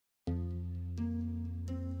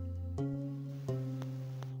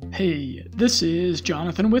Hey, this is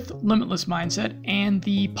Jonathan with Limitless Mindset, and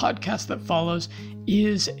the podcast that follows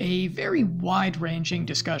is a very wide-ranging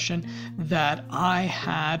discussion that I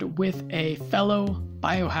had with a fellow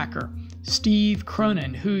biohacker, Steve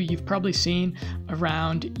Cronin, who you've probably seen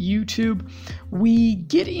around YouTube. We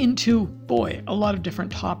get into, a lot of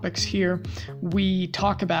different topics here. We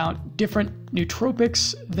talk about different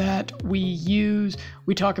nootropics that we use.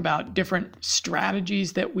 We talk about different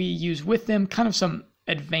strategies that we use with them, kind of some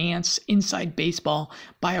advanced inside baseball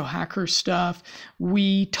biohacker stuff.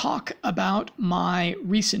 We talk about my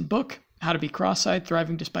recent book, How to Be Cross-Eyed,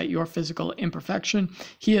 Thriving Despite Your Physical Imperfection.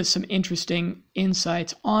 He has some interesting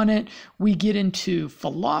insights on it. We get into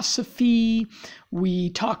philosophy. We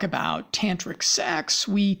talk about tantric sex.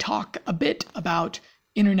 We talk a bit about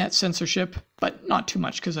internet censorship, but not too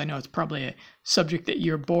much because I know it's probably a subject that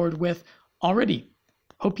you're bored with already.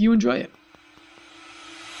 Hope you enjoy it.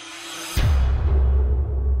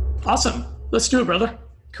 Awesome. Let's do it, brother.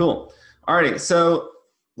 Cool. Alrighty. So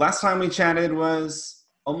last time we chatted was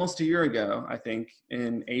almost a year ago, I think,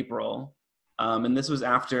 in April. And this was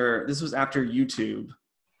after YouTube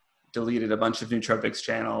deleted a bunch of nootropics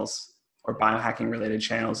channels or biohacking related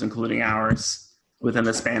channels, including ours, within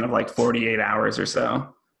the span of like 48 hours or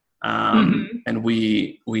so. And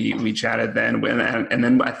we chatted then, and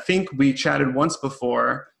then I think we chatted once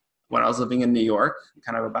before when I was living in New York,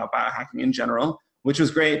 kind of about biohacking in general, which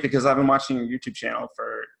was great because I've been watching your YouTube channel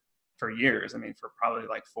for years. I mean, for probably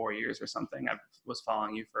like 4 years or something. I was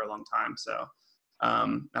following you for a long time. So,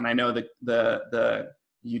 and I know that the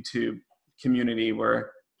YouTube community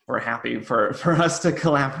were happy for us to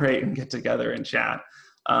collaborate and get together and chat.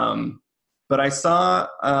 But I saw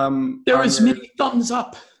there was many thumbs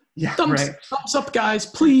up. Yeah, thumbs up, guys.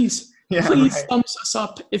 Please, thumbs us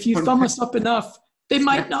up. If you thumb us up enough, they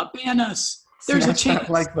might not ban us. There's a chance.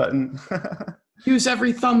 That like button. Use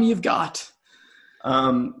every thumb you've got.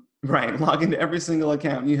 Right. Log into every single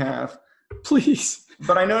account you have. Please.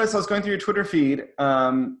 But I noticed I was going through your Twitter feed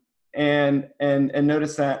and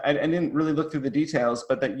noticed that I didn't really look through the details,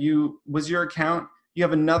 but that you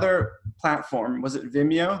have another platform. Was it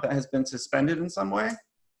Vimeo that has been suspended in some way?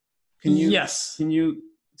 Yes. Can you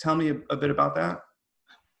tell me a bit about that?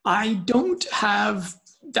 I don't have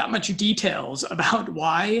that much details about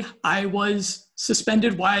why I was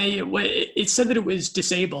suspended, why it said that it was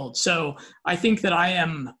disabled. So I think that I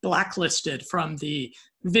am blacklisted from the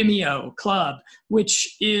Vimeo club,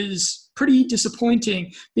 which is pretty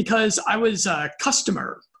disappointing because I was a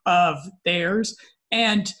customer of theirs.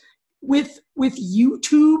 And with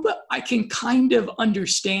YouTube, I can kind of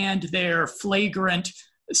understand their flagrant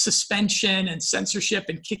suspension and censorship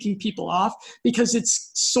and kicking people off because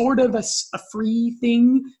it's sort of a free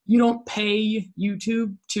thing. You don't pay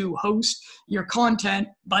YouTube to host your content,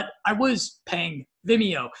 but I was paying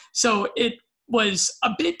Vimeo. So it was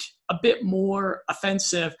a bit more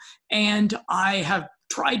offensive, and I have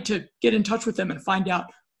tried to get in touch with them and find out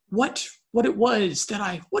what it was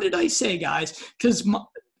what did I say, guys? Because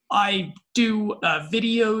I do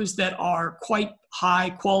videos that are quite high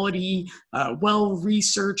quality,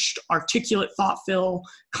 well-researched, articulate, thought-filled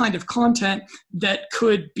kind of content that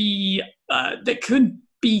could be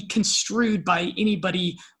construed by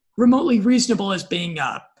anybody remotely reasonable as being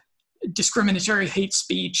discriminatory, hate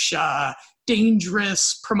speech,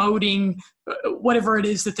 dangerous, promoting whatever it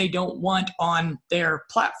is that they don't want on their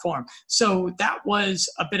platform. So that was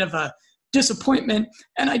a bit of a disappointment,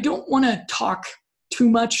 and I don't want to talk too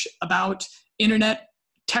much about internet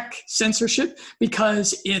tech censorship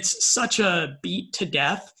because it's such a beat to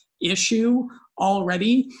death issue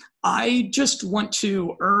already. I just want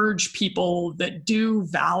to urge people that do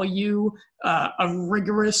value a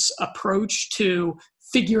rigorous approach to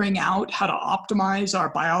figuring out how to optimize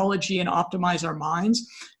our biology and optimize our minds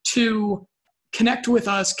to connect with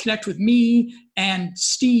us, connect with me and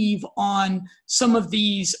Steve on some of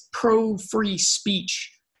these pro-free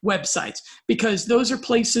speech websites, because those are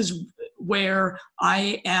places where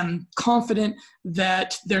I am confident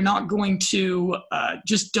that they're not going to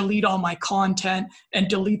just delete all my content and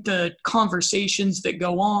delete the conversations that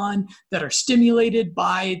go on that are stimulated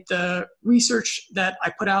by the research that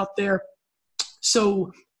I put out there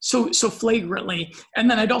so flagrantly. And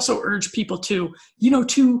then I'd also urge people to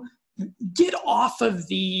get off of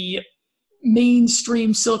the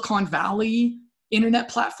mainstream Silicon Valley internet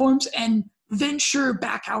platforms and venture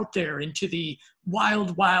back out there into the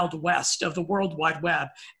wild, wild west of the World Wide Web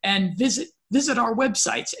and visit our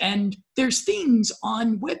websites. And there's things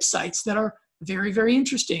on websites that are very, very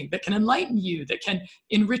interesting, that can enlighten you, that can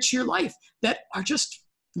enrich your life, that are just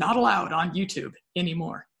not allowed on YouTube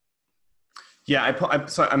anymore. Yeah, I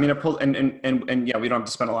pulled and yeah, we don't have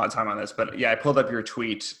to spend a lot of time on this, but yeah, I pulled up your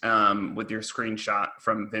tweet with your screenshot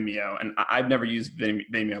from Vimeo, and I've never used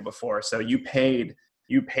Vimeo before. So you paid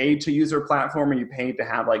to use their platform, and you paid to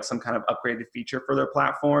have like some kind of upgraded feature for their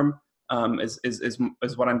platform, is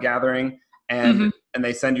what I'm gathering. And Mm-hmm. and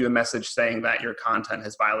they send you a message saying that your content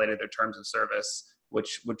has violated their terms of service,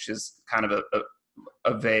 which is kind of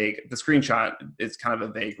a vague, the screenshot is kind of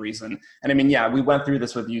a vague reason. And I mean, yeah, we went through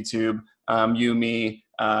this with YouTube, you, me,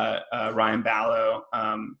 Ryan Ballo,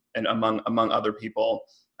 and among other people,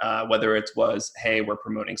 whether it was, hey, we're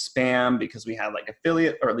promoting spam because we had like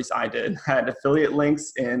affiliate, or at least I did, had affiliate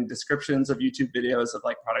links in descriptions of YouTube videos of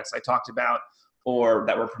like products I talked about, or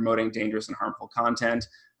that we're promoting dangerous and harmful content.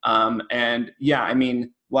 And yeah, I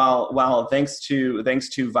mean, while thanks to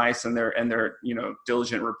Vice and their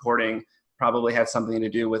diligent reporting probably had something to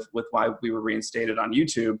do with why we were reinstated on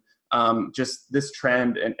YouTube. Just this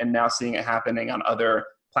trend and now seeing it happening on other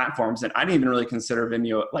platforms. And I didn't even really consider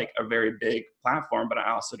Vimeo like a very big platform, but I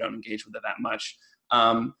also don't engage with it that much.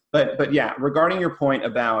 But yeah, regarding your point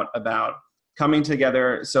about coming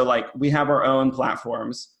together. So like we have our own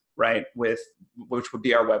platforms, right? Which would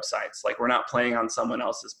be our websites. Like we're not playing on someone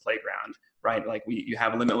else's playground, right? Like you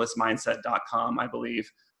have limitlessmindset.com, I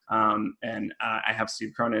believe. And I have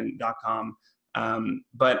stevecronin.com.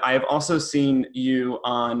 But I've also seen you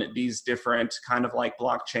on these different kind of like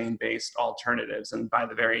blockchain-based alternatives. And by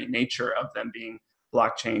the very nature of them being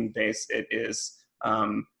blockchain-based, it is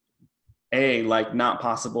like not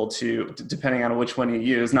possible to, depending on which one you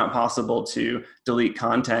use, not possible to delete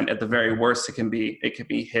content. At the very worst, it can be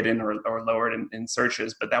hidden or lowered in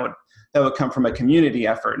searches, but that would come from a community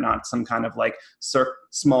effort, not some kind of like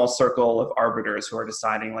small circle of arbiters who are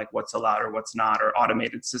deciding like what's allowed or what's not, or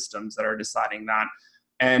automated systems that are deciding that.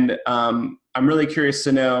 And I'm really curious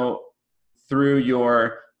to know, through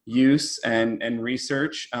your use and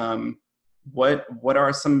research, what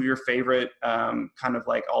are some of your favorite kind of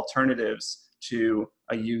like alternatives to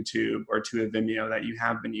a YouTube or to a Vimeo that you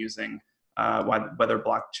have been using, whether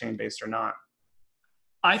blockchain based or not?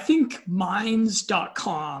 I think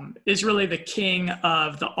Minds.com is really the king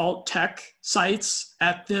of the alt tech sites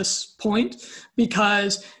at this point,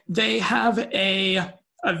 because they have a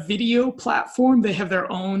video platform. They have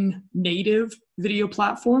their own native video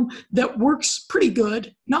platform that works pretty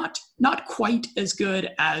good. Not quite as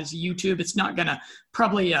good as YouTube. It's not going to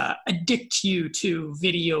probably addict you to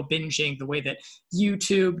video binging the way that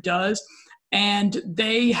YouTube does. And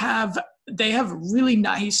they have really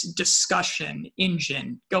nice discussion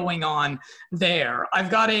engine going on there. I've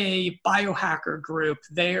got a biohacker group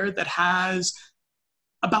there that has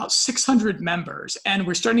about 600 members, and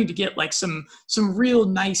we're starting to get like some real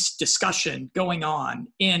nice discussion going on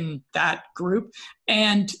in that group.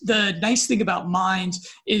 And the nice thing about Minds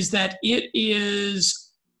is that it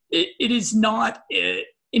is not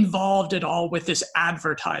involved at all with this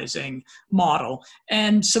advertising model.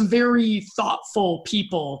 And some very thoughtful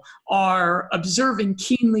people are observing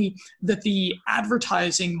keenly that the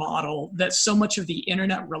advertising model that so much of the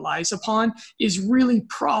internet relies upon is really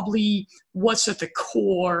probably what's at the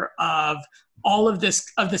core of all of this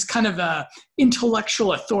kind of a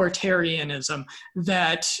intellectual authoritarianism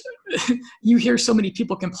that you hear so many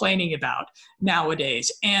people complaining about nowadays.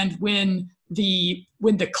 And when the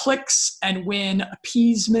clicks and when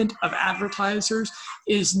appeasement of advertisers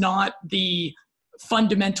is not the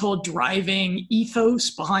fundamental driving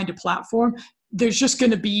ethos behind a platform, there's just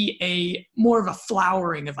going to be a more of a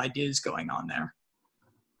flowering of ideas going on there.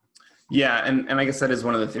 Yeah, and I guess that is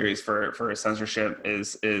one of the theories for censorship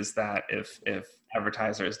is that if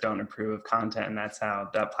advertisers don't approve of content and that's how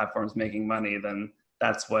that platform's making money, then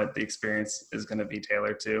that's what the experience is going to be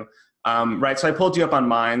tailored to. Right, so I pulled you up on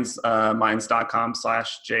Minds,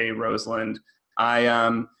 minds.com/jroseland.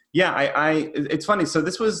 It's funny. So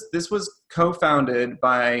this was co-founded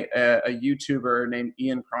by a YouTuber named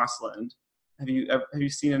Ian Crossland. Have you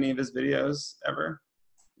seen any of his videos ever?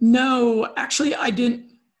 No, actually, I didn't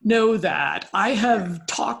know that. I've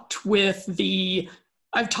talked with the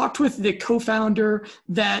co-founder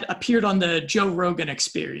that appeared on the Joe Rogan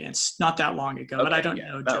Experience not that long ago, but I don't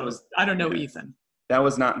know Joe. I don't know Ethan. That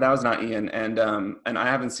was not Ian, and I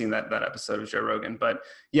haven't seen that episode of Joe Rogan, but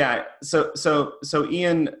yeah. So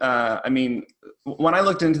Ian, I mean, when I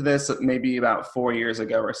looked into this maybe about 4 years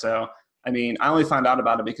ago or so, I mean, I only found out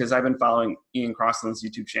about it because I've been following Ian Crossland's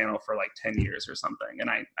YouTube channel for like 10 years or something, and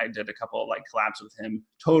I did a couple of like collabs with him,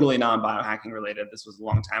 totally non-biohacking related. This was a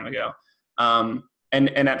long time ago, and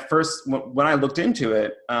at first when I looked into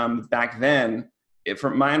it back then.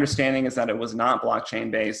 From my understanding is that it was not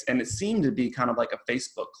blockchain based, and it seemed to be kind of like a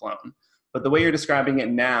Facebook clone. But the way you're describing it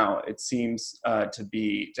now, it seems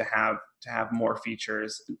to have more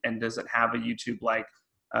features. And does it have a YouTube like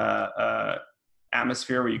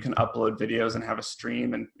atmosphere where you can upload videos and have a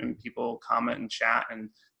stream and people comment and chat, and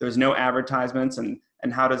there's no advertisements? And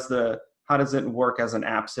how does it work as an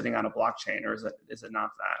app sitting on a blockchain, or is it not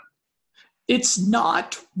that? It's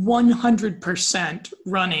not 100%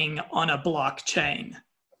 running on a blockchain,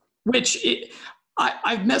 which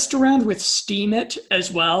I've messed around with Steemit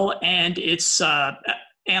as well, and its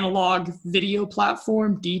analog video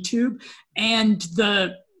platform, DTube, and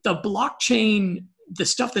the blockchain, the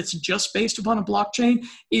stuff that's just based upon a blockchain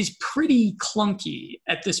is pretty clunky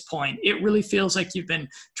at this point. It really feels like you've been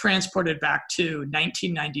transported back to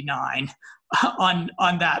 1999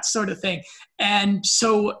 on that sort of thing. And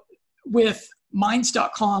so with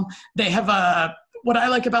Minds.com, they have what I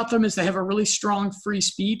like about them is they have a really strong free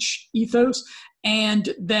speech ethos.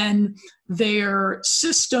 And then their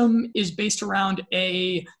system is based around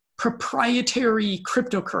a proprietary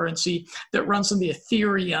cryptocurrency that runs on the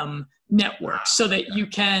Ethereum network, so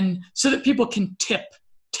that people can tip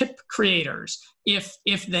creators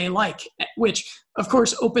if they like, which of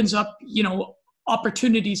course opens up,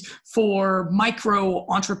 opportunities for micro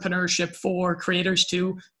entrepreneurship, for creators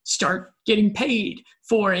to start getting paid,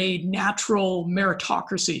 for a natural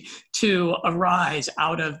meritocracy to arise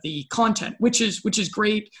out of the content, which is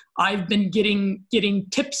great. I've been getting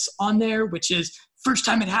tips on there, which is first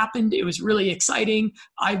time it happened. It was really exciting.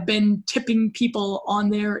 I've been tipping people on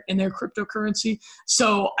there in their cryptocurrency.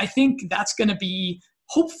 So I think that's going to be,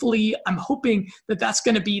 hopefully, I'm hoping that that's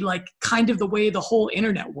going to be like kind of the way the whole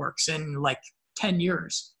internet works in like 10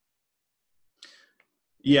 years.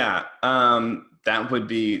 Yeah, that would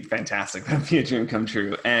be fantastic. That would be a dream come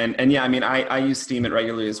true. And yeah, I mean, I use Steemit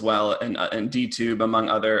regularly as well, and DTube among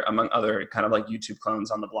other kind of like YouTube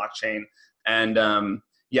clones on the blockchain. And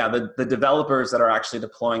yeah, the developers that are actually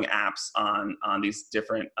deploying apps on these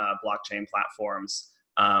different blockchain platforms,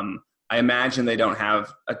 I imagine they don't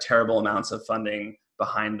have a terrible amounts of funding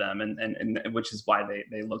behind them, and which is why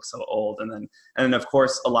they look so old. And then of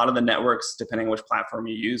course a lot of the networks, depending on which platform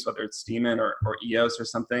you use, whether it's Steemit or EOS or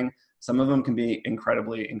something, some of them can be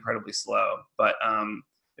incredibly slow. But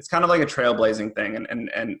it's kind of like a trailblazing thing.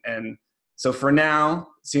 And so for now,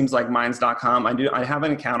 it seems like Minds.com. I have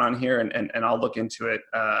an account on here, and I'll look into it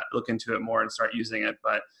more and start using it.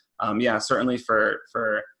 But yeah, certainly for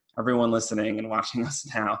everyone listening and watching us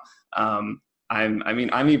now, I'm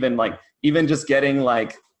even just getting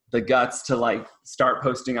like the guts to like start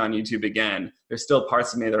posting on YouTube again. There's still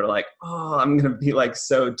parts of me that are like, oh, I'm gonna be like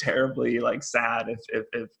so terribly like sad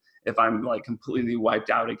if I'm like completely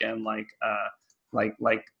wiped out again, like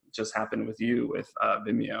just happened with you with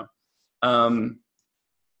Vimeo.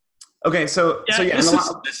 Okay, so yeah,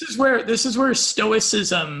 this is where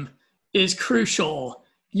stoicism is crucial.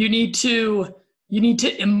 You need to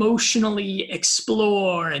emotionally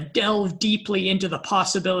explore and delve deeply into the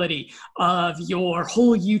possibility of your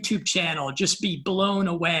whole YouTube channel, just be blown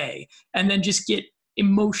away, and then just get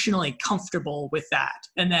emotionally comfortable with that,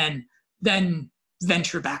 and then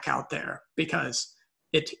venture back out there, because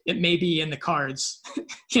it may be in the cards.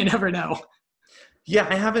 You never know. Yeah,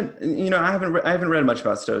 I haven't read much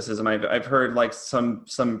about stoicism. I've heard like some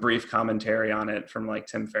brief commentary on it from like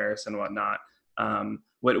Tim Ferriss and whatnot.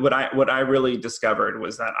 What I really discovered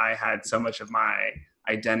was that I had so much of my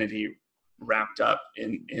identity wrapped up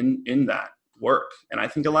in that work. And I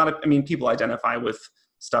think people identify with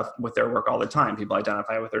stuff with their work all the time. People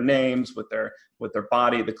identify with their names, with their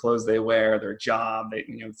body, the clothes they wear, their job.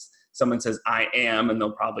 Someone says I am, and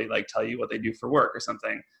they'll probably like tell you what they do for work or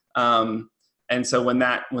something. And so when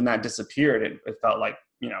that disappeared, it felt like,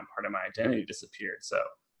 part of my identity disappeared.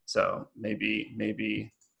 So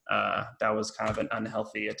maybe that was kind of an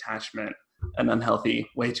unhealthy attachment, an unhealthy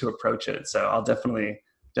way to approach it. So I'll definitely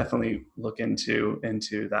look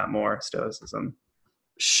into that more, stoicism.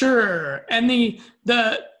 Sure. And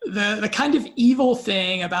the kind of evil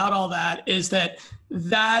thing about all that is that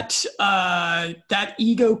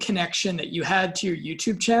ego connection that you had to your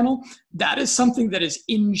YouTube channel, that is something that is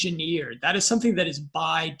engineered. That is something that is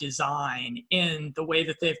by design in the way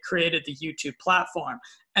that they've created the YouTube platform.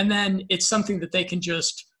 And then it's something that they can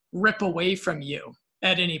just rip away from you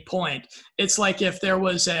at any point. It's like if there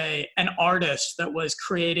was an artist that was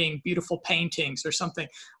creating beautiful paintings or something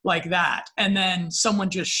like that, and then someone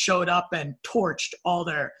just showed up and torched all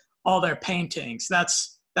their paintings.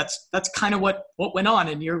 That's kind of what went on,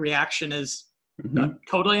 and your reaction is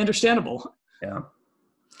totally understandable. Yeah.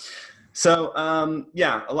 So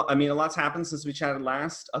yeah, a lot's happened since we chatted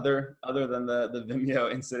last, other than the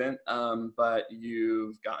Vimeo incident. But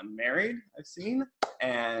you've gotten married, I've seen,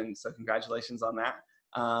 And so congratulations on that.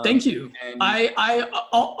 Thank you.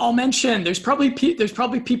 I'll mention there's probably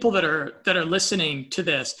people that are listening to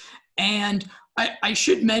this, and I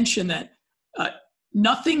should mention that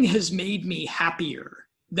nothing has made me happier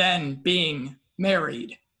than being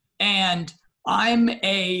married. And I'm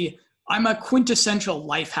a quintessential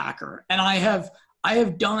life hacker, and I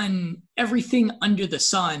have done everything under the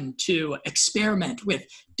sun to experiment with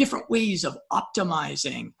different ways of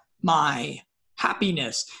optimizing my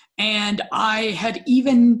happiness. And I had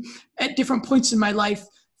even at different points in my life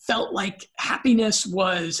felt like happiness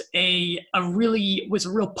was a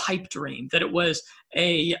real pipe dream, that it was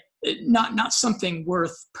not something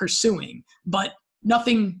worth pursuing. But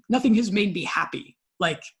nothing has made me happy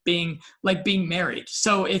like being married.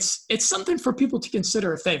 So it's something for people to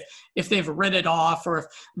consider if they've read it off, or if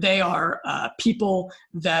they are people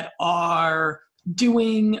that are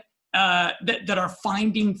doing that are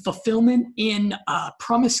finding fulfillment in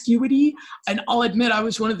promiscuity. And I'll admit, I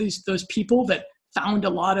was one of those people that found a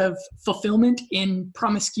lot of fulfillment in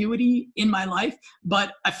promiscuity in my life,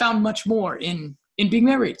 but I found much more in being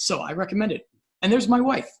married. So I recommend it. And there's my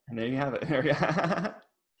wife. And there you have it.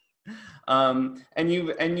 And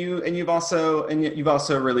you've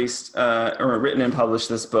also released or written and published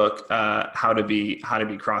this book, How to Be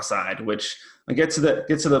Cross-Eyed, which I'll get to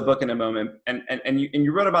the book in a moment. And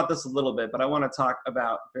you wrote about this a little bit, but I want to talk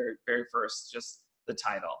about very, very first just the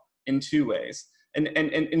title in two ways.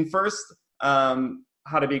 And first,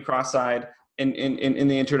 How to Be Cross-Eyed. In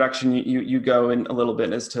the introduction, you go in a little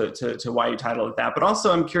bit as to why you titled it that. But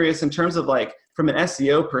also, I'm curious in terms of like from an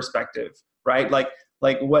SEO perspective, right? Like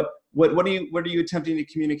what are you attempting to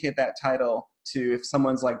communicate that title to if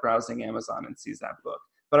someone's like browsing Amazon and sees that book?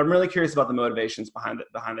 But I'm really curious about the motivations behind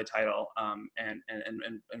the title, and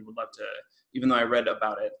would love to, even though I read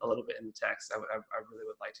about it a little bit in the text, I really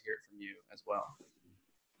would like to hear it from you as well.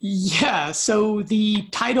 Yeah, so the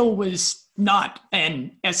title was not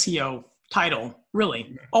an SEO title,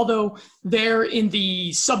 really. Although there in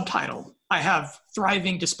the subtitle, I have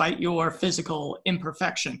Thriving Despite Your Physical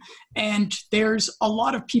Imperfection. And there's a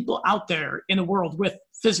lot of people out there in the world with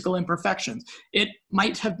physical imperfections. It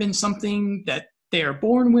might have been something that they're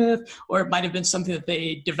born with, or it might have been something that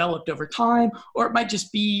they developed over time, or it might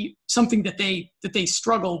just be something that they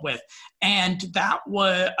struggle with. And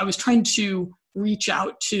I was trying to reach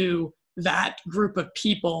out to that group of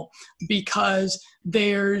people because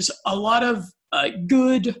there's a lot of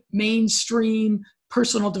good mainstream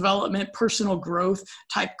personal development, personal growth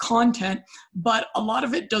type content, but a lot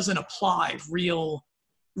of it doesn't apply real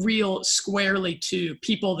squarely to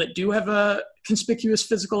people that do have a conspicuous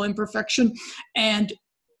physical imperfection. And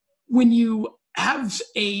when you have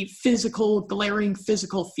a glaring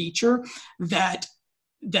physical feature that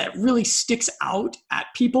really sticks out at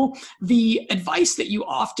people, the advice that you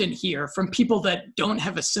often hear from people that don't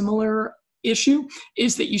have a similar issue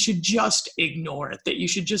is that you should just ignore it, that you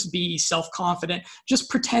should just be self-confident, just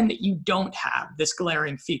pretend that you don't have this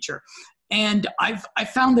glaring feature. And I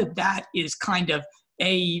found that is kind of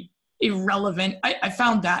irrelevant. I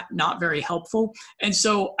found that not very helpful. And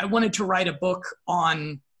so I wanted to write a book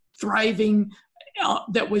on thriving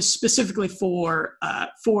that was specifically for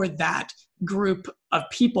that group of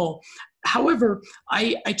people. However,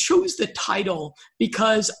 I chose the title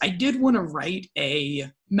because I did want to write a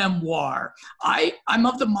memoir. I'm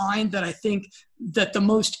of the mind that I think that the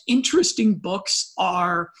most interesting books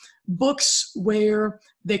are books where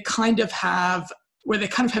they kind of have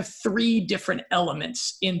three different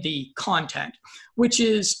elements in the content, which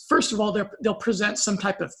is, first of all, they'll present some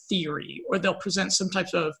type of theory, or they'll present some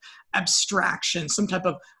type of abstraction, some type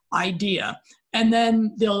of idea. And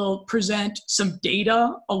then they'll present some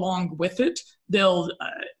data along with it. They'll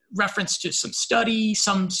reference to some study,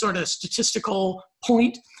 some sort of statistical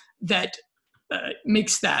point that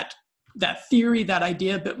makes that theory, that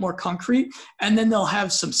idea a bit more concrete. And then they'll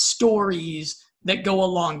have some stories that go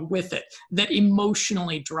along with it that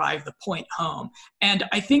emotionally drive the point home. And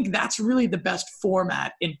I think that's really the best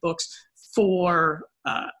format in books for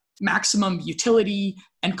maximum utility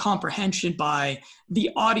and comprehension by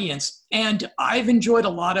the audience. And I've enjoyed a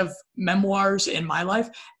lot of memoirs in my life,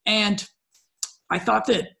 and I thought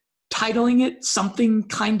that titling it something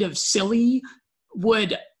kind of silly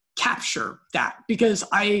would capture that, because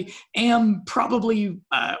I am probably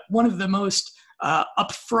one of the most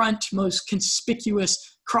upfront, most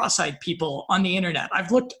conspicuous cross-eyed people on the internet.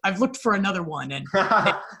 I've looked for another one, and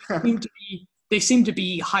they seem to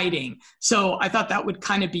be hiding. So I thought that would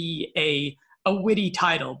kind of be a witty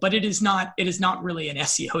title, but it is not really an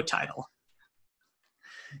SEO title.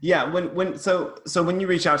 Yeah, when you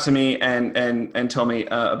reach out to me and tell me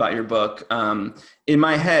about your book, in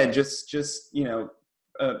my head, just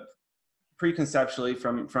preconceptually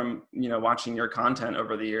from watching your content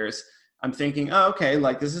over the years, I'm thinking, oh, okay,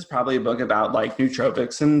 like this is probably a book about like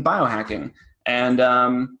nootropics and biohacking, and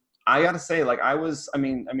I got to say, like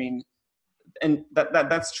and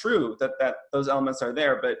that's true that those elements are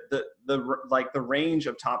there, but the range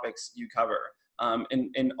of topics you cover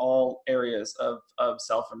in all areas of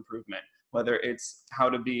self-improvement, whether it's how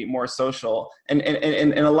to be more social and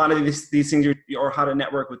a lot of these things, or how to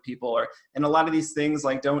network with people, and a lot of these things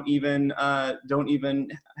like don't even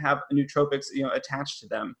have nootropics attached to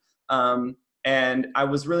them. And I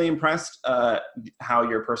was really impressed how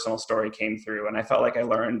your personal story came through, and I felt like I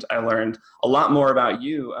learned a lot more about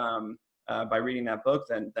you by reading that book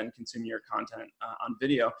than consuming your content on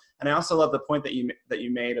video. And I also love the point that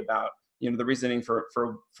you made about the reasoning for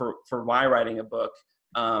why writing a book,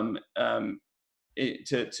 to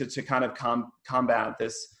kind of combat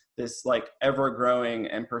this like ever growing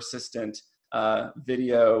and persistent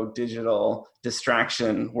video digital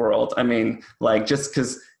distraction world. I mean, like, just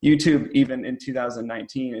because YouTube even in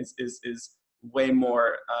 2019 is way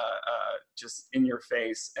more just in your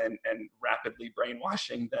face and rapidly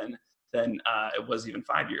brainwashing than it was even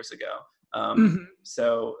 5 years ago. Mm-hmm.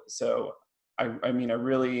 So I mean, I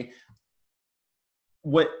really,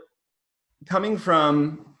 what coming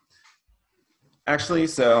from, actually,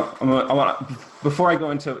 so I want, before I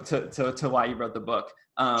go into to why you wrote the book.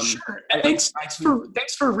 Sure. Thanks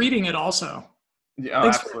for reading it also. Yeah,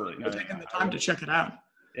 thanks absolutely. for taking the time to check it out.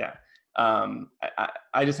 Yeah.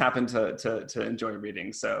 I just happen to enjoy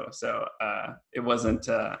reading, so it was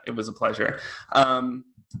a pleasure.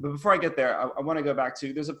 But before I get there, I want to go back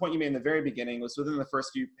to, there's a point you made in the very beginning, it was within the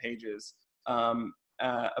first few pages,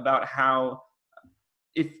 about how,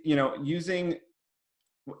 if using,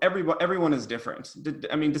 everyone is different.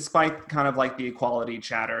 I mean, despite kind of like the equality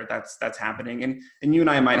chatter that's happening, and you and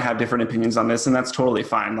I might have different opinions on this, and that's totally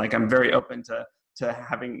fine. Like, I'm very open to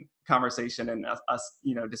having conversation and us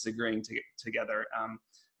disagreeing together.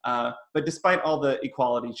 But despite all the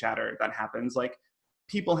equality chatter that happens, like,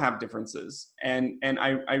 people have differences, and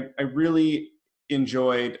I really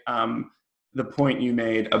enjoyed the point you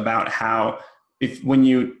made about how, when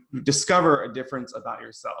you discover a difference about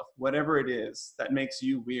yourself, whatever it is that makes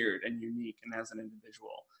you weird and unique and as an individual,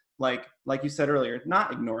 like you said earlier,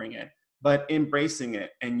 not ignoring it, but embracing it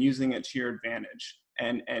and using it to your advantage,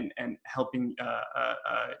 and helping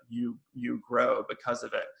you grow because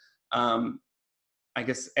of it. I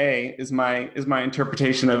guess A, is my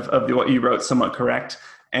interpretation of what you wrote somewhat correct,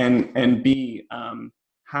 and B,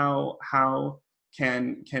 how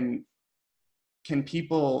can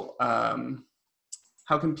people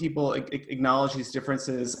how can people acknowledge these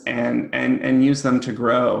differences and use them to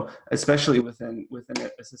grow, especially within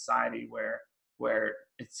a society where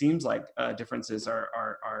it seems like differences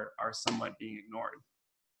are somewhat being ignored?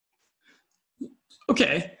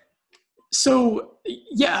 Okay, so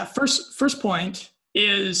yeah, first point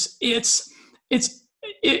is, it's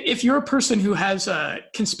if you're a person who has a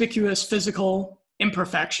conspicuous physical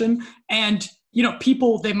imperfection, and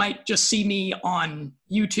people, they might just see me on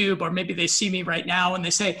YouTube, or maybe they see me right now and they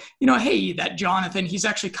say, hey, that Jonathan, he's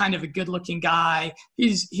actually kind of a good looking guy.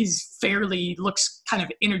 He's fairly, looks kind of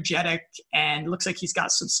energetic and looks like he's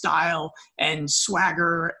got some style and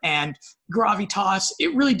swagger and gravitas.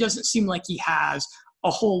 It really doesn't seem like he has a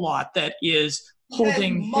whole lot that is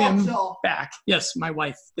holding him back. Yes, my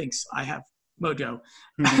wife thinks I have mojo.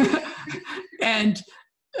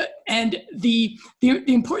 And the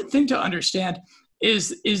important thing to understand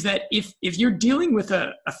is that if you're dealing with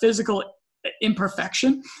a physical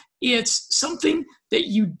imperfection, it's something that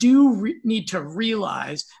you do need to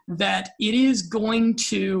realize that it is going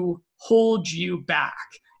to hold you back.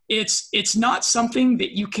 It's not something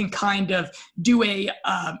that you can kind of do a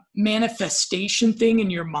manifestation thing in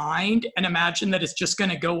your mind and imagine that it's just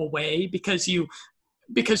going to go away because you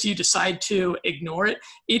decide to ignore it.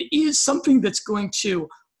 It is something that's going to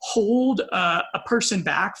hold a person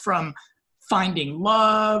back from finding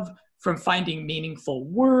love, from finding meaningful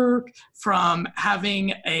work, from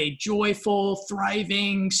having a joyful,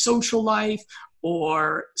 thriving social life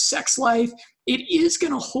or sex life. It is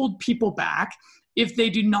going to hold people back if they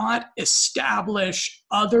do not establish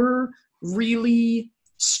other really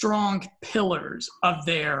strong pillars of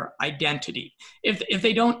their identity, if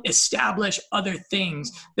they don't establish other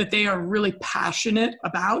things that they are really passionate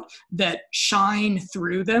about that shine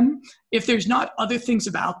through them, if there's not other things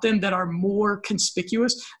about them that are more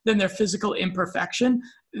conspicuous than their physical imperfection,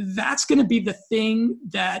 that's going to be the thing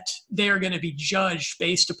that they're going to be judged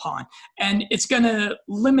based upon. And it's going to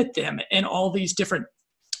limit them in all these different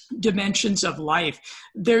dimensions of life.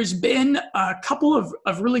 There's been a couple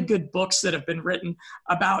of really good books that have been written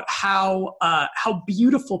about how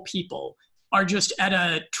beautiful people are just at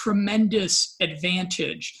a tremendous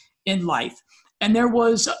advantage in life. And there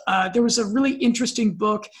was a really interesting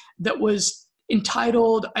book that was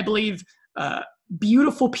entitled, I believe,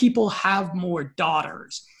 Beautiful People Have More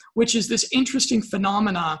Daughters, which is this interesting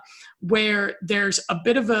phenomena where there's a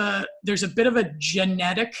bit of a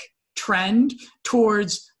genetic trend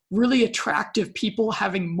towards really attractive people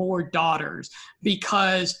having more daughters,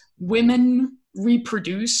 because women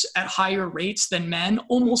reproduce at higher rates than men.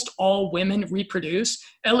 Almost all women reproduce,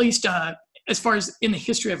 at least as far as in the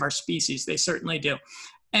history of our species, they certainly do.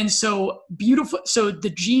 And so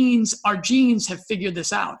our genes have figured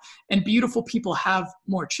this out, and beautiful people have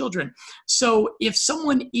more children. So if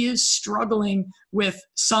someone is struggling with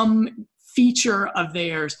some feature of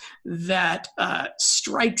theirs that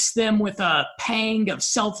strikes them with a pang of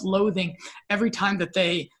self-loathing every time that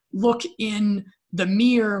they look in the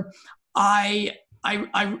mirror, I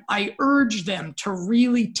urge them to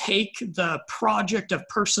really take the project of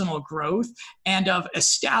personal growth and of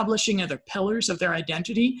establishing other pillars of their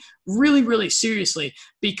identity really, really seriously,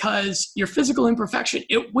 because your physical imperfection,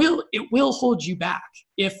 it will hold you back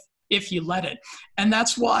if you let it. And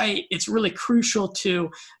that's why it's really crucial to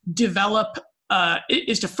develop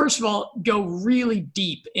is to first of all go really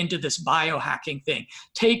deep into this biohacking thing.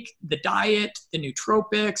 Take the diet, the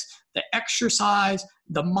nootropics, the exercise,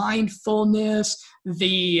 the mindfulness,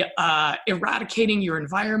 the eradicating your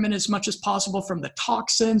environment as much as possible from the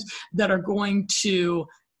toxins that are going to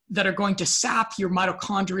sap your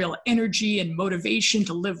mitochondrial energy and motivation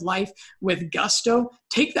to live life with gusto.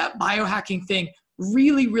 Take that biohacking thing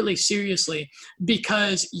really, really seriously,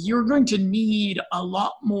 because you're going to need a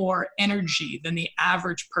lot more energy than the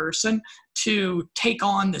average person to take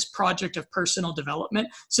on this project of personal development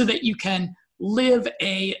so that you can live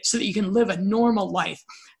a normal life.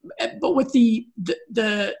 But what the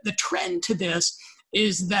trend to this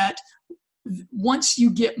is that once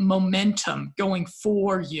you get momentum going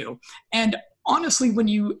for you, and honestly,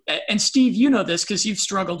 and Steve, you know this because you've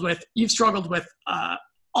struggled with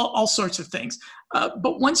all sorts of things.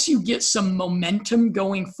 But once you get some momentum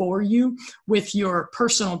going for you with your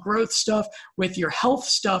personal growth stuff, with your health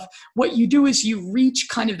stuff, what you do is you reach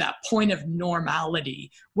kind of that point of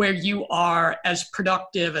normality where you are as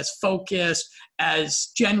productive, as focused,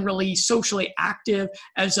 as generally socially active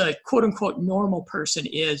as a quote unquote normal person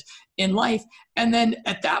is in life. And then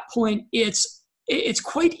at that point, it's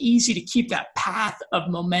quite easy to keep that path of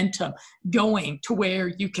momentum going to where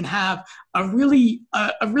you can have a really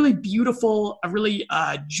beautiful, a really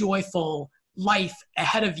joyful life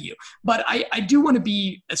ahead of you. But I do want to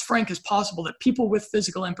be as frank as possible that people with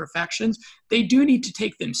physical imperfections, they do need to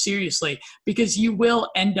take them seriously, because you will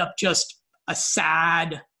end up just a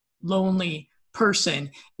sad, lonely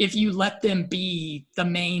person if you let them be the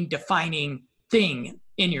main defining thing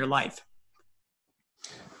in your life.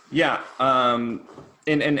 Yeah. And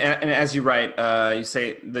as you write, you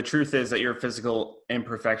say the truth is that your physical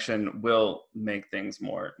imperfection will make things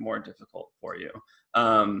more difficult for you.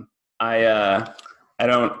 I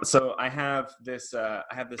have this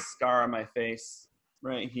scar on my face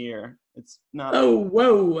right here. It's not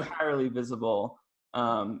entirely visible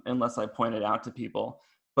unless I point it out to people.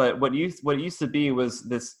 But what it used to be was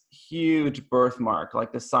this huge birthmark,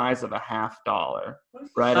 like the size of a $50,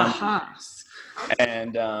 right?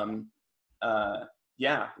 And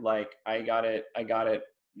like I got it,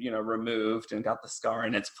 removed and got the scar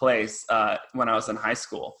in its place when I was in high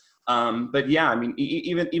school. But yeah, I mean,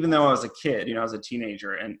 even though I was a kid, I was a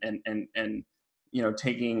teenager, and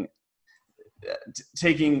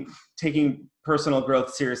taking personal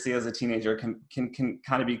growth seriously as a teenager can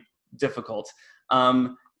kind of be difficult.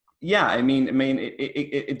 Yeah, I mean,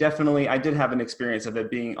 it definitely, I did have an experience of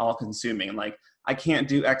it being all consuming. Like, I can't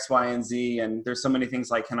do X, Y, and Z, and there's so many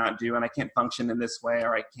things I cannot do, and I can't function in this way,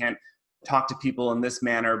 or I can't talk to people in this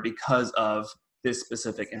manner because of this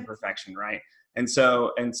specific imperfection, right? And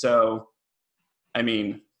so, I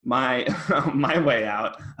mean, my way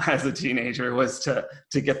out as a teenager was to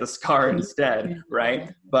get the scar instead,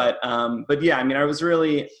 right? But yeah, I mean, I was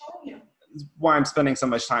really, why I'm spending so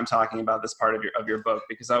much time talking about this part of your book,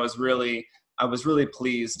 because I was really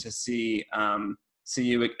pleased to see see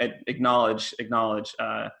you acknowledge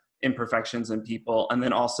imperfections in people, and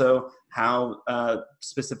then also how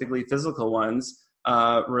specifically physical ones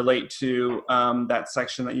relate to that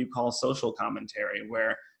section that you call social commentary,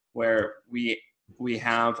 where we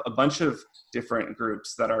have a bunch of different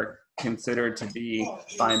groups that are considered to be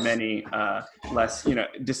by many less,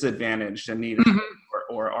 disadvantaged and needed,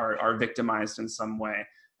 or are victimized in some way.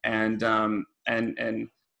 And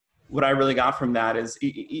what I really got from that is,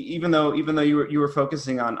 even though you were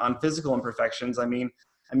focusing on physical imperfections, I mean,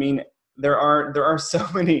 there are so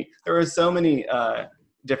many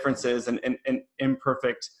differences and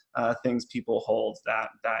imperfect things people hold that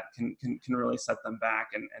can really set them back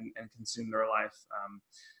and consume their life,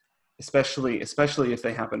 especially if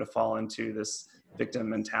they happen to fall into this victim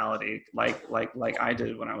mentality, like I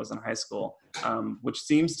did when I was in high school, which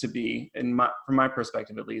seems to be, from my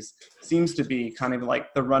perspective at least, seems to be kind of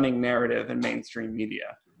like the running narrative in mainstream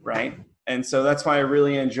media, right? And so that's why I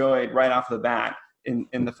really enjoyed right off the bat in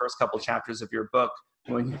the first couple chapters of your book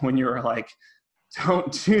when you were like,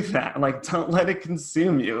 don't do that, like don't let it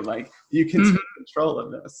consume you, like you can take control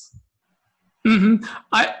of this.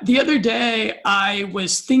 The other day I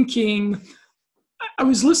was listening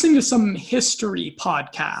to some history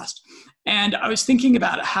podcast, and I was thinking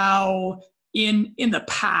about how in the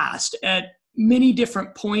past, at many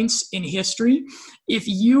different points in history, if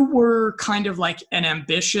you were kind of like an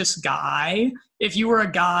ambitious guy, if you were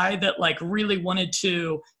a guy that like really wanted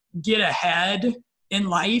to get ahead in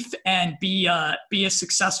life and be a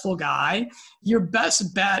successful guy, your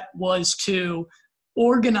best bet was to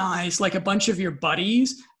organize like a bunch of your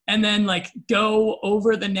buddies and then like go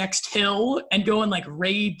over the next hill and go and like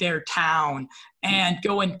raid their town and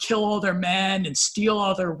go and kill all their men and steal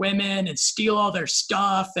all their women and steal all their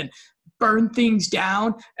stuff and burn things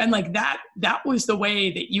down. And like that was the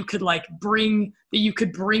way that you could bring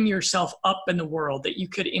yourself up in the world, that you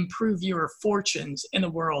could improve your fortunes in the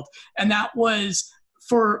world. And that was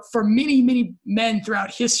for many, many men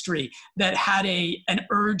throughout history that had an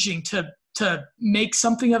urging to make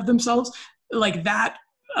something of themselves, like that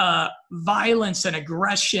violence and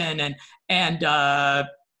aggression and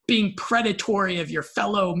being predatory of your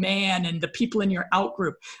fellow man and the people in your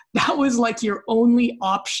outgroup. That was like your only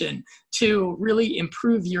option to really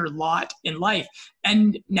improve your lot in life.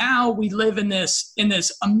 And now we live in this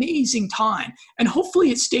amazing time, and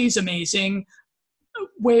hopefully it stays amazing,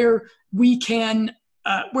 where we can,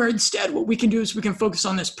 where instead what we can do is we can focus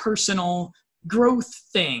on this personal growth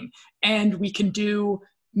thing, and we can do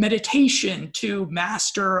meditation to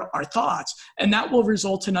master our thoughts. And that will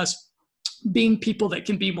result in us being people that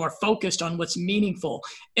can be more focused on what's meaningful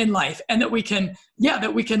in life, and that we have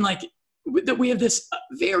this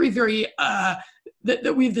very, very,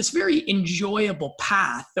 that we have this very enjoyable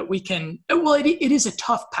path that we can, well, it is a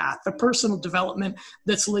tough path, the personal development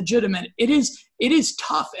that's legitimate. It is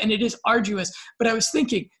tough and it is arduous, but I was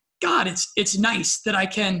thinking, God, it's nice that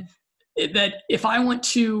if I want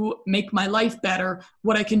to make my life better,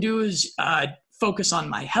 what I can do is focus on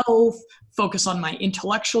my health, focus on my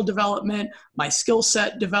intellectual development, my skill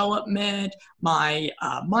set development, my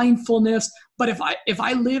mindfulness. But if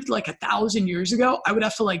I lived like 1,000 years ago, I would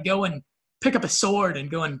have to like go and pick up a sword and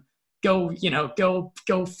go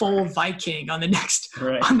full Viking on the next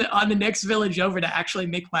right. on the next village over to actually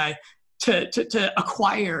make to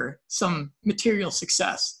acquire some material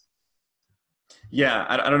success. Yeah,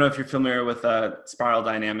 I don't know if you're familiar with spiral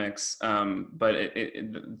dynamics, but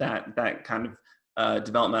that kind of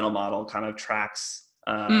developmental model kind of tracks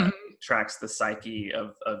the psyche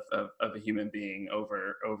of a human being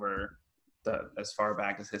over as far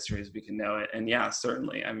back as history as we can know it. And yeah,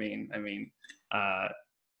 certainly. I mean,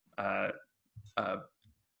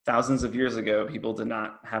 thousands of years ago, people did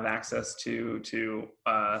not have access to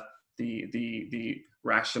the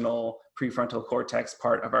rational prefrontal cortex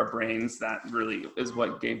part of our brains that really is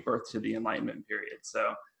what gave birth to the Enlightenment period.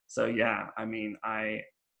 So yeah, I mean, I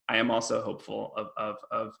am also hopeful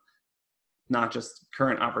of not just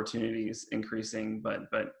current opportunities increasing, but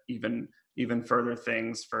even further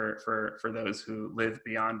things for those who live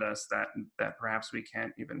beyond us that perhaps we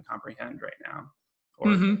can't even comprehend right now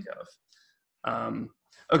or think of.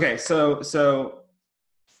 Okay, so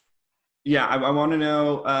yeah, I want to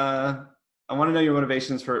know. I want to know your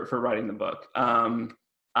motivations for writing the book.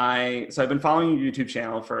 I've been following your YouTube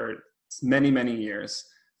channel for many years,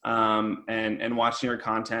 and watching your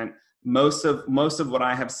content. Most of what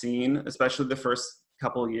I have seen, especially the first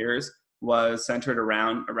couple of years, was centered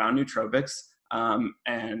around nootropics, and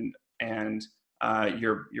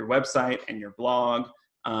your website and your blog.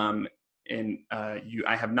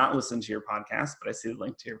 I have not listened to your podcast, but I see the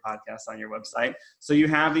link to your podcast on your website. So you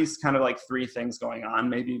have these kind of like three things going on,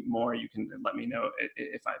 maybe more. You can let me know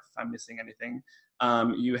if I'm missing anything.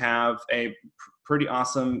 You have a pretty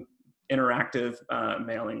awesome interactive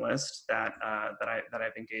mailing list that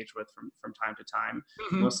I've engaged with from time to time,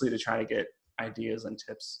 mostly to try to get ideas and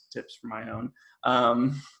tips for my own.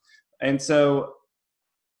 And so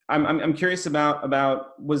I'm curious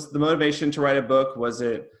about was the motivation to write a book, was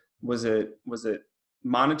it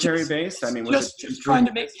monetary based? I mean, was just trying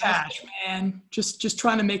to make cash, man. Just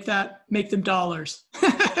trying to make them dollars.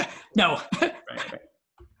 No. Right.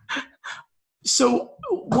 So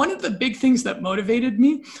one of the big things that motivated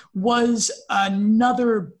me was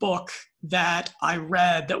another book that I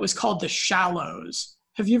read that was called The Shallows.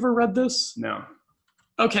 Have you ever read this? No.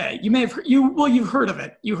 Okay, you may have you've heard of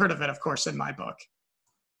it. You heard of it, of course, in my book.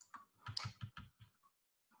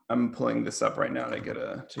 I'm pulling this up right now to get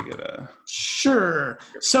a. Sure.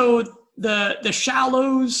 So the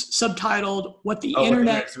Shallows, subtitled "What the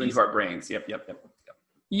Internet is doing to our brains." Yep.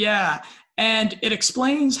 Yeah, and it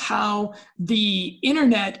explains how the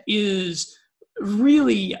internet is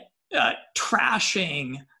really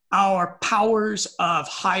trashing our powers of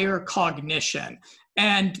higher cognition,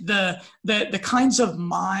 and the kinds of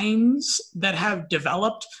minds that have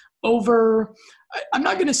developed over. I'm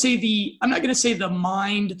not going to say the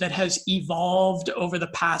mind that has evolved over the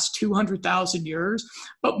past 200,000 years,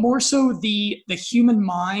 but more so the human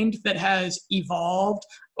mind that has evolved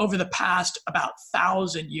over the past about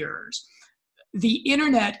 1,000 years. The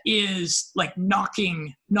internet is like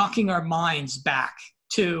knocking our minds back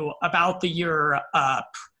to about the year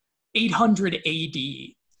 800 AD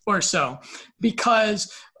or so,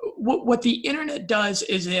 because what the internet does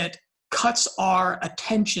is it cuts our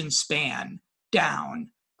attention span down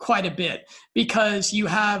quite a bit, because you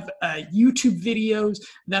have YouTube videos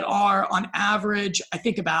that are on average, I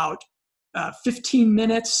think about 15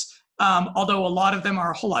 minutes, although a lot of them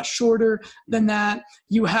are a whole lot shorter than that.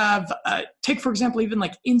 You have, take for example, even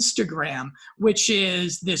like Instagram, which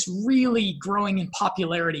is this really growing in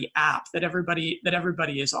popularity app that everybody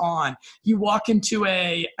is on. You walk into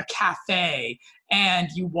a cafe and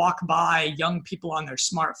you walk by young people on their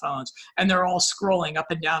smartphones and they're all scrolling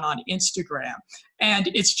up and down on Instagram. And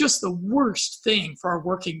it's just the worst thing for our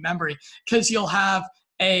working memory, because you'll have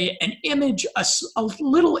an image, a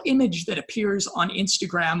little image that appears on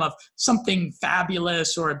Instagram of something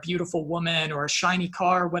fabulous or a beautiful woman or a shiny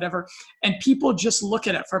car or whatever, and people just look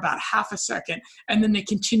at it for about half a second and then they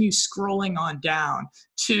continue scrolling on down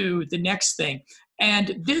to the next thing.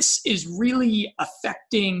 And this is really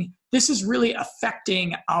affecting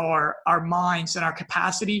our minds and our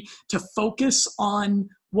capacity to focus on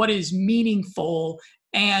what is meaningful,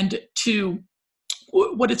 and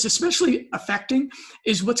what it's especially affecting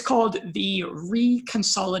is what's called the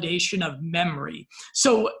reconsolidation of memory.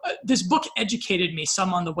 So this book educated me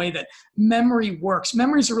some on the way that memory works.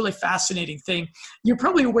 Memory is a really fascinating thing. You're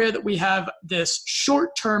probably aware that we have this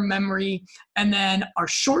short-term memory, and then our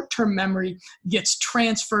short-term memory gets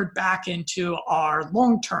transferred back into our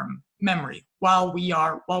long-term memory while we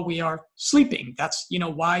are sleeping. That's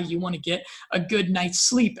why you want to get a good night's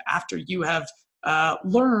sleep after you have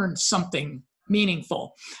learned something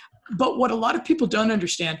meaningful. But what a lot of people don't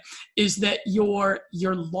understand is that your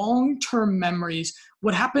long-term memories,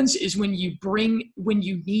 what happens is when you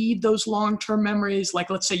need those long-term memories, like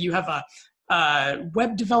let's say you have a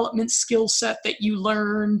web development skill set that you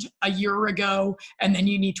learned a year ago, and then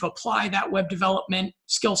you need to apply that web development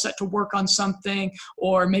skill set to work on something,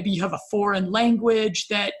 or maybe you have a foreign language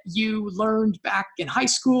that you learned back in high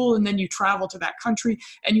school, and then you travel to that country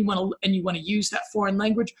and you want to use that foreign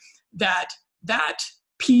language. That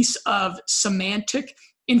piece of semantic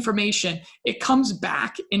information, it comes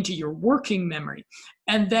back into your working memory,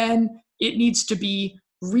 and then it needs to be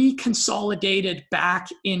reconsolidated back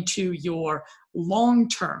into your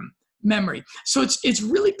long-term memory. So it's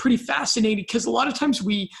really pretty fascinating, because a lot of times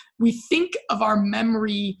we think of our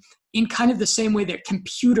memory in kind of the same way that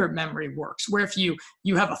computer memory works, where if you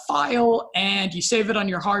have a file and you save it on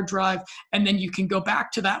your hard drive, and then you can go back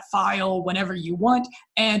to that file whenever you want,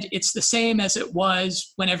 and it's the same as it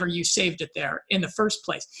was whenever you saved it there in the first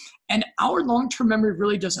place. And our long-term memory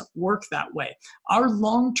really doesn't work that way. Our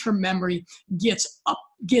long-term memory gets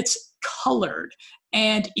colored,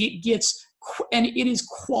 and it is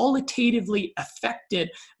qualitatively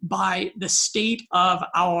affected by the state of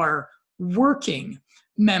our working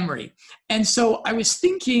memory. And so I was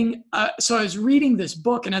thinking, so I was reading this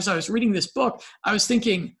book, and as I was reading this book, I was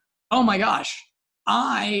thinking, oh my gosh,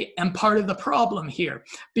 I am part of the problem here,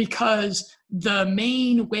 because the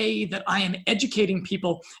main way that I am educating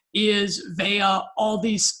people is via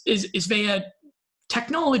is via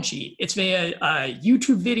technology. It's via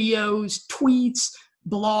YouTube videos, tweets,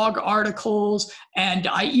 blog articles, and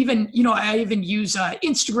I even use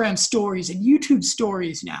Instagram stories and YouTube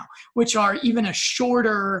stories now, which are even a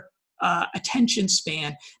shorter attention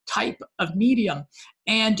span type of medium.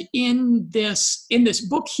 And in this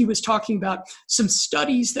book, he was talking about some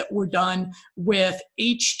studies that were done with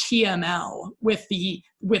HTML, with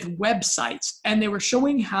websites, and they were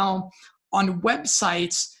showing how on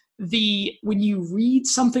websites, when you read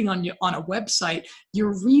something on a website,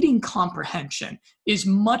 your reading comprehension is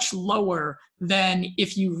much lower than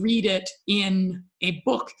if you read it in a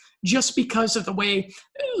book, just because of the way,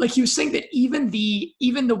 like you were saying, that even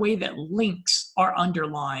the way that links are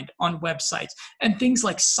underlined on websites, and things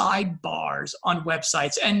like sidebars on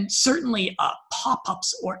websites, and certainly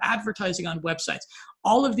pop-ups or advertising on websites.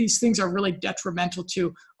 All of these things are really detrimental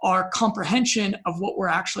to our comprehension of what we're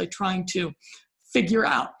actually trying to figure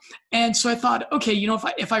out. And so I thought, okay,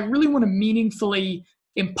 if I really want to meaningfully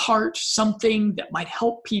impart something that might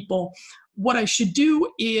help people, what I should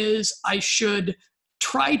do is I should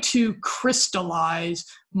try to crystallize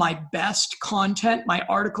my best content, my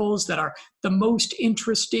articles that are the most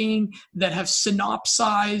interesting, that have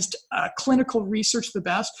synopsized clinical research the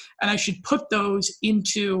best, and I should put those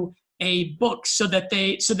into a book so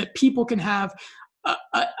that people can have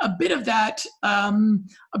a bit of that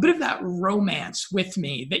romance with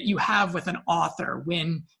me that you have with an author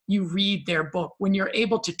when you read their book, when you're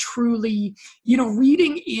able to truly,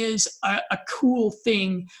 reading is a cool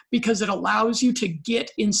thing because it allows you to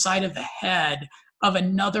get inside of the head of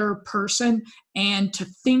another person and to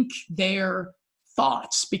think their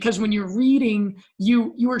thoughts, because when you're reading,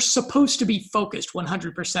 you are supposed to be focused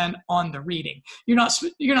 100% on the reading. You're not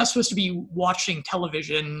supposed to be watching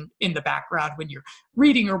television in the background when you're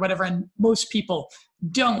reading or whatever, and most people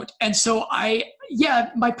don't. And so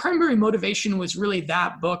my primary motivation was really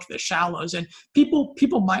that book, The Shallows, and people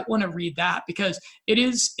might want to read that because it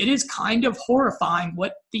is kind of horrifying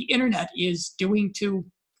what the internet is doing to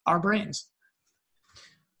our brains.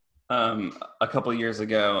 A couple of years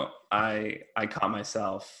ago, I caught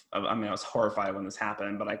myself, I was horrified when this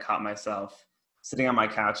happened, but I caught myself sitting on my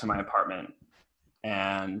couch in my apartment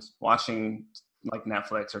and watching like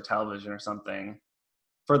Netflix or television or something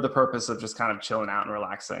for the purpose of just kind of chilling out and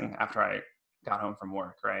relaxing after I got home from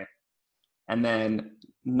work, right? And then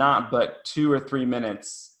not but 2 or 3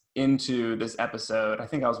 minutes into this episode, I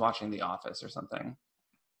think I was watching The Office or something,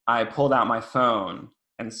 I pulled out my phone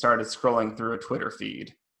and started scrolling through a Twitter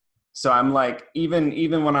feed. So I'm like,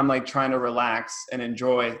 even when I'm like trying to relax and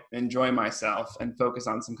enjoy myself and focus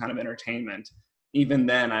on some kind of entertainment, even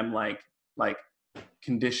then I'm like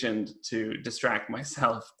conditioned to distract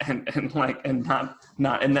myself and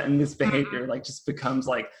not and this behavior like just becomes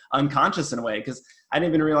like unconscious in a way, because I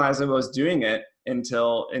didn't even realize I was doing it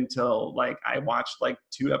until like I watched like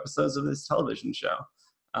 2 episodes of this television show.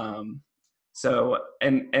 So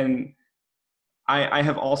I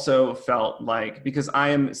have also felt like, because I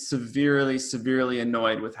am severely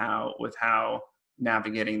annoyed with how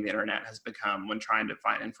navigating the internet has become when trying to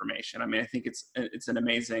find information. I mean, I think it's an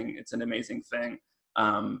amazing thing.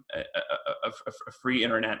 A free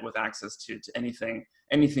internet with access to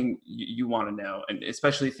anything you want to know, and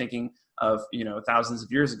especially thinking of thousands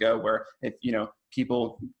of years ago, where if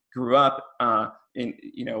people grew up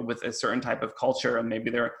with a certain type of culture, and maybe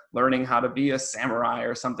they're learning how to be a samurai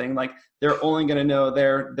or something, like they're only going to know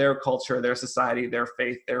their culture, their society, their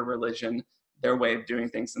faith, their religion, their way of doing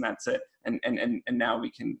things, and that's it. And now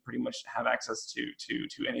we can pretty much have access to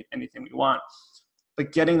anything we want.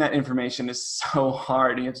 But getting that information is so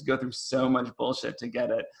hard. You have to go through so much bullshit to get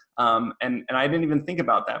it. And I didn't even think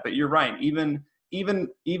about that. But you're right. Even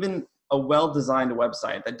a well-designed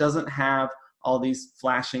website that doesn't have all these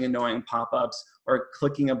flashing, annoying pop-ups or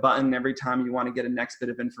clicking a button every time you want to get a next bit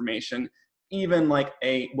of information, even like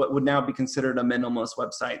what would now be considered a minimalist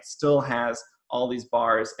website, still has all these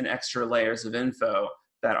bars and extra layers of info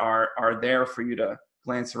that are there for you to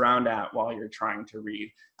glance around at while you're trying to read.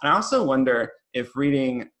 And I also wonder if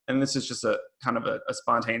reading, and this is just a kind of a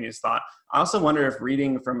spontaneous thought, I also wonder if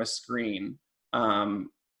reading from a screen,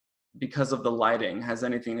 because of the lighting, has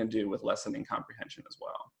anything to do with lessening comprehension as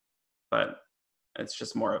well. But it's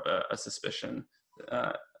just more of a suspicion.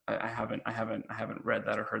 I haven't read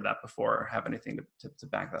that or heard that before, or have anything to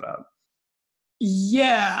back that up.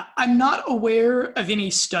 Yeah, I'm not aware of any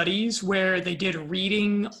studies where they did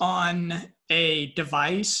reading on a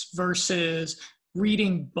device versus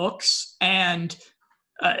reading books and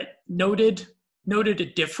noted noted a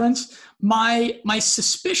difference. My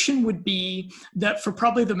suspicion would be that for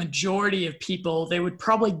probably the majority of people, they would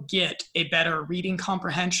probably get a better reading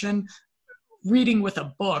comprehension reading with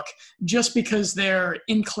a book, just because their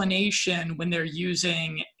inclination when they're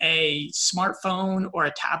using a smartphone or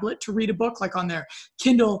a tablet to read a book, like on their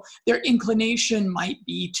Kindle, their inclination might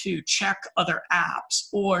be to check other apps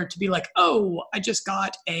or to be like, oh, I just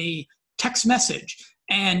got a text message,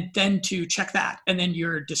 and then to check that. And then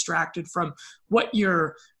you're distracted from what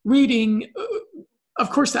you're reading.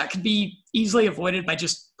 Of course, that could be easily avoided by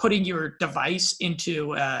just putting your device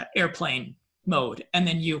into airplane mode, and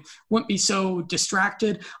then you won't be so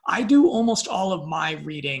distracted. I do almost all of my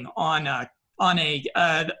reading on a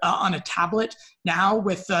tablet now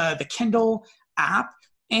with the Kindle app,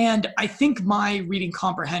 and I think my reading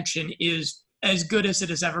comprehension is as good as it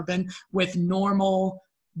has ever been with normal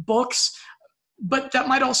books. But that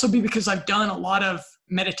might also be because I've done a lot of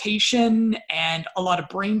meditation and a lot of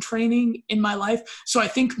brain training in my life. So I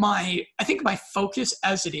think my focus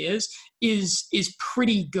as it is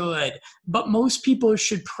pretty good. But most people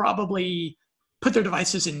should probably put their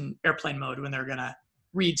devices in airplane mode when they're gonna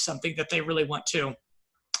read something that they really want to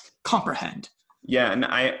comprehend. Yeah, and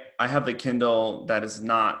I have the Kindle that is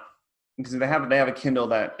not, because they have a Kindle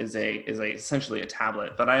that is essentially a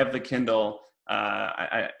tablet, but I have the Kindle.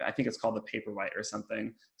 I think it's called the Paperwhite or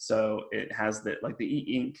something. So it has the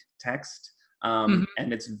e-ink text, and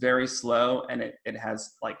it's very slow, and it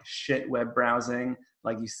has like shit web browsing.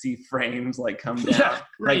 Like you see frames like come down. Yeah,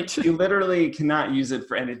 right. Like you literally cannot use it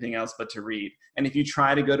for anything else but to read. And if you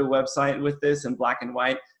try to go to a website with this in black and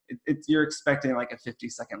white, you're expecting like a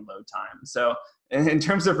 50-second load time. So in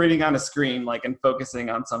terms of reading on a screen, like, and focusing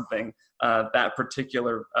on something, that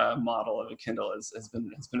particular model of a Kindle has been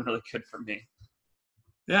really good for me.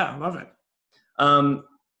 Yeah, I love it.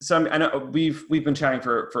 So I know we've been chatting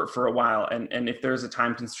for a while, and if there's a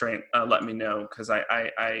time constraint, let me know, because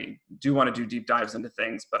I do want to do deep dives into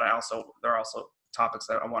things, but there are also topics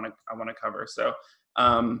that I want to cover. So,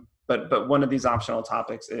 but one of these optional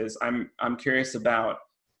topics is I'm curious about,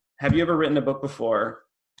 have you ever written a book before?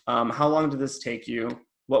 How long did this take you?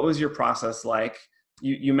 What was your process like?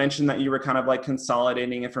 You mentioned that you were kind of like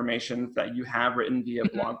consolidating information that you have written via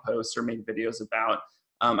blog posts or made videos about.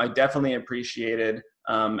 I definitely appreciated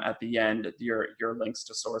at the end your links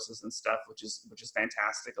to sources and stuff, which is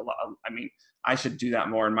fantastic. A lot. I mean, I should do that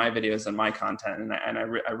more in my videos and my content, and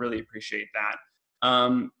I really appreciate that.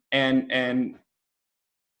 And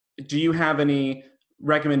do you have any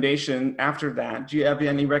recommendation after that? Do you have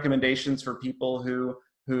any recommendations for people who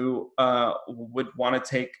would want to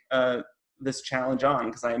take this challenge on?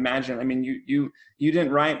 Because I imagine, I mean, you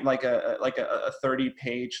didn't write like a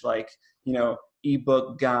 30-page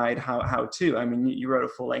ebook guide how to. I mean, you wrote a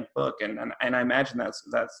full-length book, and I imagine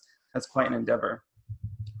that's quite an endeavor.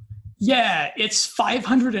 Yeah, it's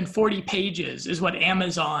 540 pages is what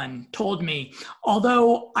Amazon told me.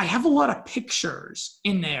 Although I have a lot of pictures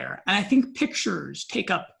in there, and I think pictures take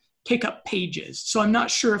up pages. So I'm not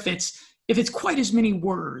sure if it's quite as many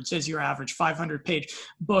words as your average 500-page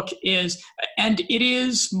book is. And it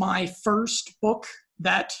is my first book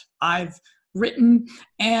that I've written,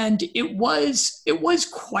 and it was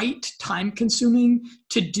quite time consuming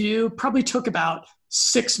to do. Probably took about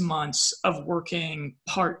 6 months of working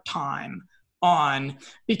part-time on,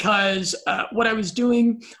 because what I was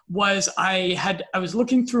doing was I was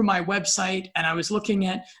looking through my website, and I was looking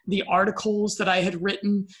at the articles that I had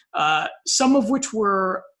written, some of which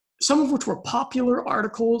were popular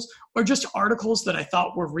articles, or just articles that I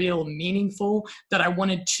thought were real meaningful, that I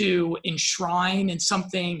wanted to enshrine in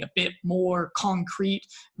something a bit more concrete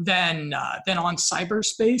than on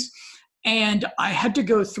cyberspace. And I had to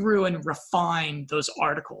go through and refine those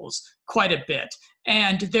articles quite a bit.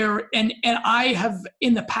 And I have,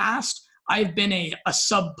 in the past, I've been a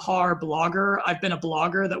subpar blogger. I've been a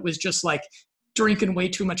blogger that was just like drinking way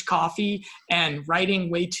too much coffee and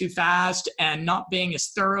writing way too fast and not being as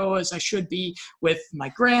thorough as I should be with my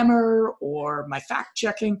grammar or my fact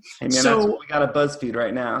checking. Hey man, so we got a BuzzFeed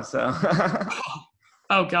right now. So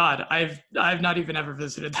oh God, I've not even ever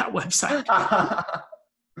visited that website.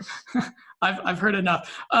 I've heard enough.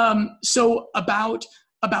 So about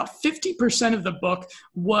 50% of the book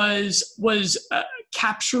was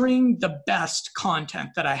capturing the best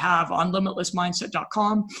content that I have on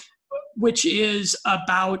limitlessmindset.com, which is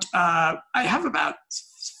about, I have about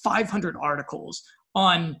 500 articles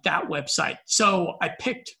on that website. So I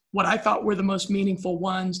picked what I thought were the most meaningful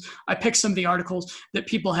ones. I picked some of the articles that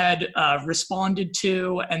people had responded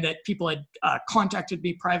to, and that people had contacted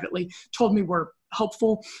me privately, told me were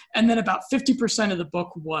helpful. And then about 50% of the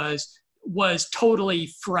book was was totally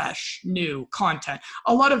fresh, new content.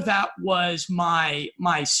 A lot of that was my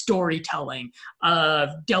storytelling of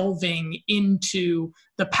delving into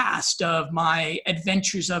the past, of my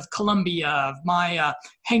adventures of Colombia, of my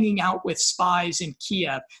hanging out with spies in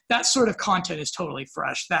Kiev. That sort of content is totally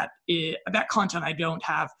fresh. That content I don't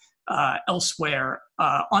have elsewhere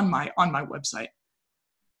on my website.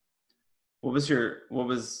 Was there,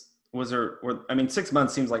 I mean, 6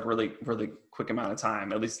 months seems like really quick amount of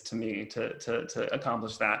time, at least to me, to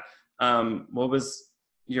accomplish that. What was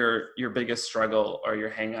your biggest struggle or your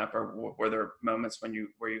hang up, or were there moments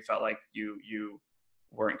where you felt like you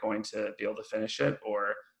weren't going to be able to finish it?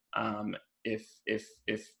 Or if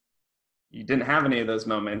you didn't have any of those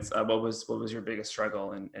moments, what was your biggest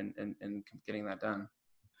struggle in getting that done?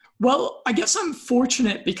 Well, I guess I'm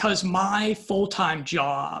fortunate because my full-time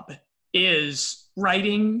job is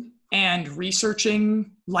writing and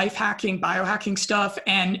researching life hacking, biohacking stuff,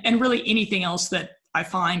 and really anything else that I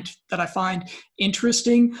find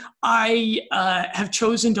interesting. I have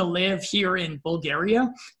chosen to live here in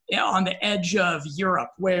Bulgaria, on the edge of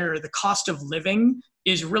Europe, where the cost of living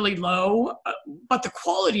is really low, but the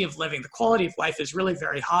quality of living, the quality of life is really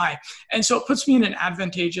very high. And so it puts me in an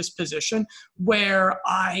advantageous position where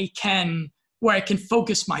I can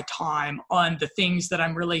focus my time on the things that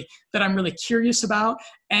I'm really curious about,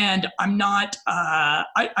 and I'm not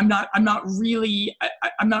really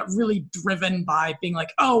driven by being like,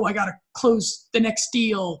 oh, I gotta close the next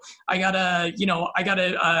deal. I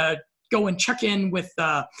gotta go and check in with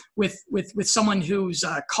someone who's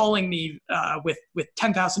calling me with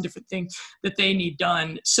 10,000 different things that they need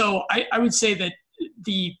done. So I would say that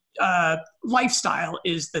the lifestyle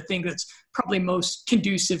is the thing that's probably most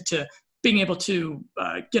conducive to being able to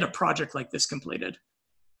get a project like this completed.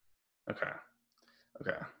 Okay.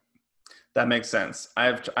 That makes sense.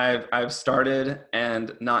 I've started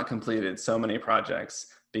and not completed so many projects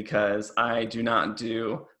because I do not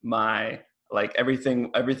do my, like,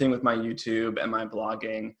 everything with my YouTube and my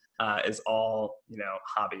blogging is all,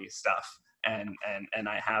 hobby stuff. And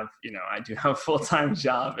I have, I do have a full-time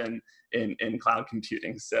job in cloud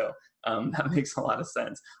computing. So that makes a lot of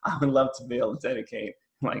sense. I would love to be able to dedicate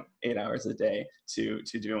like 8 hours a day to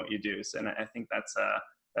doing what you do. So, and I think that's a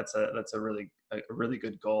really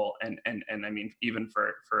good goal. And I mean, even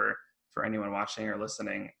for anyone watching or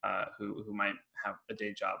listening who might have a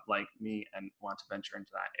day job like me and want to venture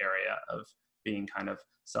into that area of being kind of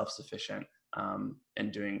self-sufficient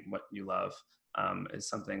and doing what you love is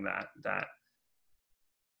something that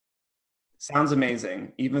sounds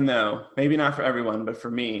amazing, even though maybe not for everyone, but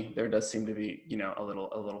for me, there does seem to be, a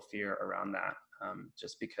little fear around that.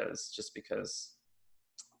 Just because,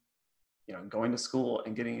 going to school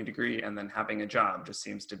and getting a degree and then having a job just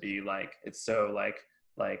seems to be like, it's so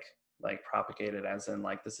like propagated as in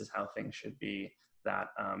like, this is how things should be, that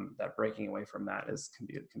breaking away from that can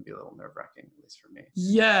be a little nerve-wracking, at least for me.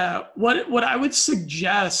 Yeah. What I would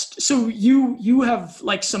suggest, so you have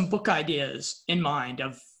like some book ideas in mind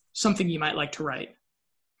of something you might like to write.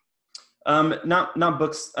 Not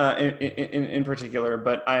books in particular,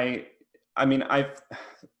 but I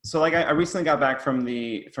recently got back from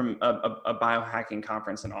a biohacking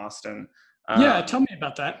conference in Austin. Yeah, tell me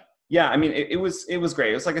about that. Yeah, I mean, it was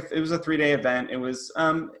great. It was it was a 3-day event. It was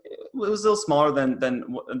a little smaller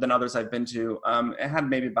than others I've been to. It had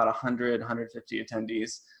maybe about 150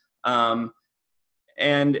 attendees,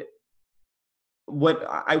 and what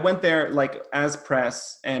I went there like as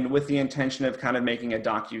press and with the intention of kind of making a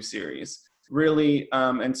docu-series. Really,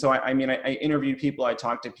 and so I interviewed people, I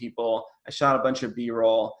talked to people, I shot a bunch of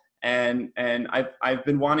B-roll, and I've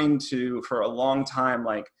been wanting to for a long time,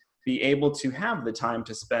 like, be able to have the time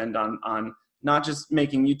to spend on not just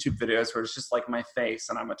making YouTube videos where it's just like my face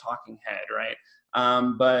and I'm a talking head, right?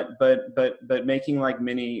 But making like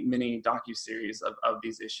mini docu-series of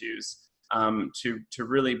these issues to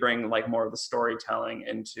really bring like more of the storytelling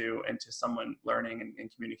into someone learning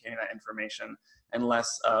and communicating that information, and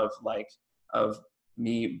less of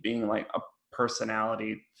me being like a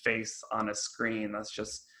personality face on a screen that's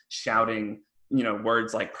just shouting,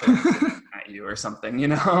 words like at you or something,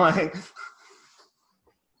 like.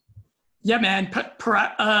 Yeah, man.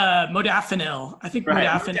 Modafinil. I think right.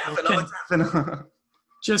 Modafinil.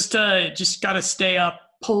 Just got to stay up,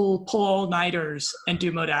 pull all-nighters and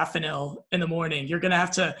do modafinil in the morning. You're going to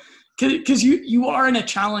have to, because you are in a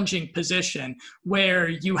challenging position where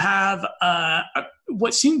you have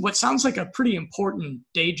what sounds like a pretty important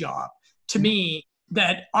day job to me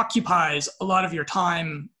that occupies a lot of your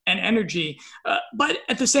time and energy. But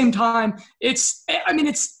at the same time, it's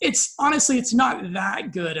honestly, it's not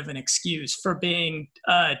that good of an excuse for being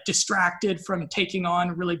distracted from taking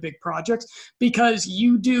on really big projects, because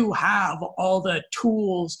you do have all the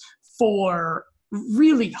tools for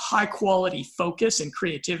really high quality focus and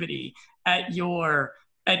creativity at your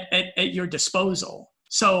disposal.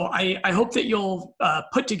 So I hope that you'll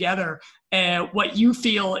put together what you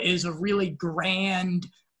feel is a really grand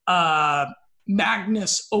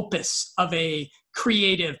magnus opus of a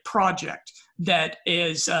creative project that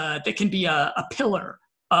is that can be a pillar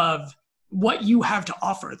of what you have to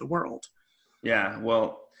offer the world. Yeah,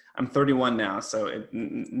 well, I'm 31 now, so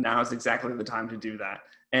now is exactly the time to do that.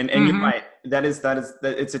 And you're right. That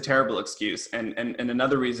it's a terrible excuse. And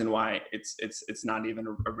another reason why it's not even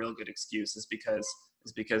a real good excuse is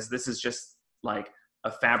because this is just like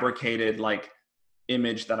a fabricated like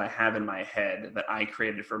image that I have in my head that I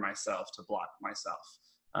created for myself to block myself.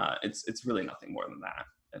 It's really nothing more than that,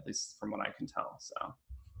 at least from what I can tell. So.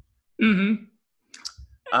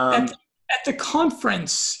 At the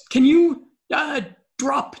conference, can you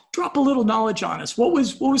drop a little knowledge on us? What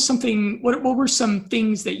were some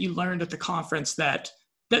things that you learned at the conference that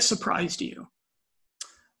surprised you?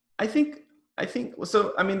 I think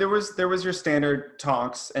so. I mean, there was your standard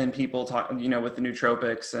talks and people talk, with the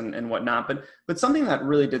nootropics and whatnot. But something that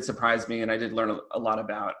really did surprise me, and I did learn a lot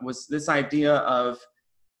about, was this idea of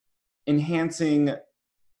enhancing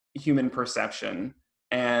human perception.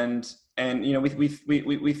 And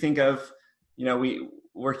we think of,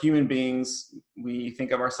 we're human beings. We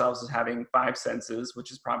think of ourselves as having 5 senses,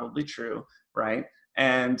 which is probably true, right?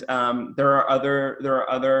 And there are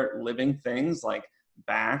other living things like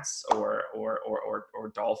bats or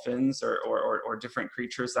dolphins or different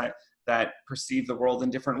creatures that perceive the world in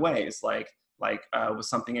different ways, like with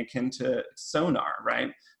something akin to sonar,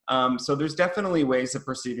 right? So there's definitely ways of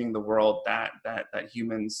perceiving the world that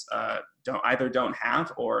humans don't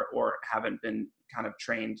have or haven't been kind of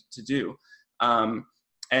trained to do.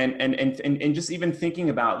 And just even thinking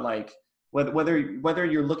about like whether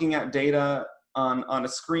you're looking at data on a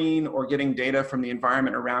screen or getting data from the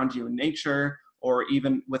environment around you in nature, or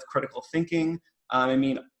even with critical thinking, I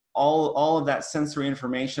mean, all of that sensory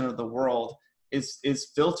information of the world is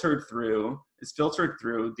filtered through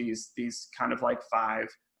these kind of like 5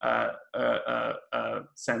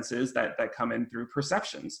 senses that come in through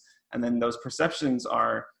perceptions, and then those perceptions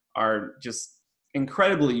are just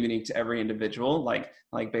incredibly unique to every individual, like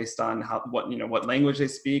based on what language they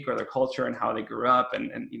speak or their culture and how they grew up, and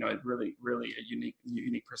really a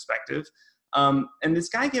unique perspective. And this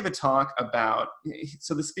guy gave a talk about,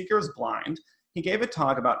 so the speaker is blind. He gave a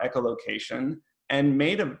talk about echolocation and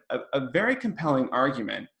made a very compelling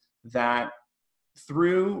argument that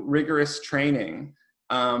through rigorous training,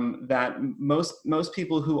 that most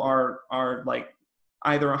people who are like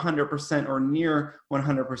either 100% or near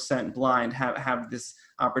 100% blind have this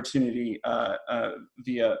opportunity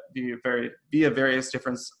via various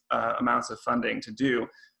different amounts of funding to do,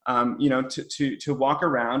 to walk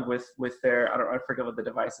around with their, I forget what the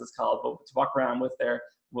device is called, but to walk around with their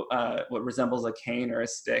what resembles a cane or a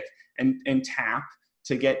stick and tap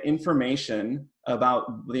to get information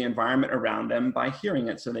about the environment around them by hearing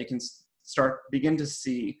it, so they can begin to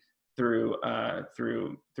see through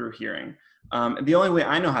hearing. The only way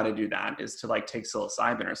I know how to do that is to like take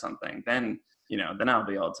psilocybin or something. Then I'll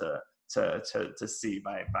be able to see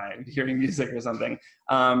by hearing music or something.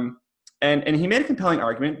 And he made a compelling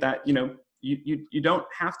argument that you don't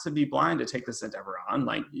have to be blind to take this endeavor on.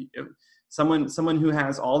 Like someone who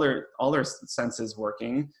has all their senses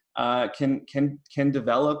working can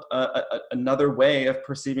develop another way of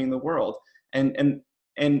perceiving the world. And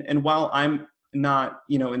while I'm not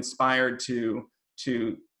inspired to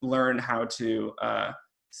learn how to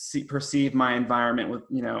perceive my environment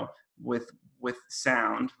with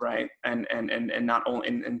sound, right, and not only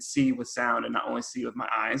and see with sound and not only see with my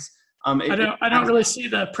eyes. I don't really see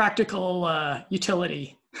the practical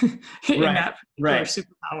utility in that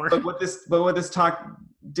superpower. But what this talk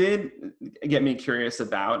did get me curious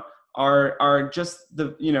about are just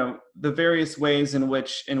the various ways in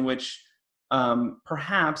which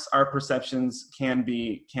perhaps our perceptions can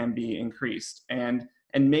be increased, and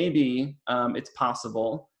maybe it's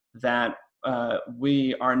possible that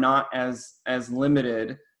we are not as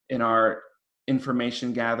limited in our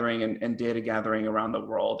information gathering and data gathering around the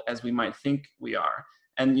world as we might think we are.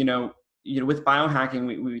 And with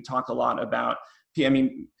biohacking, we talk a lot about. I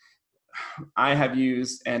mean, I have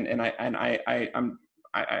used and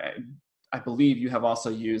I believe you have also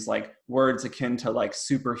used like words akin to like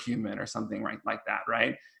superhuman or something like that,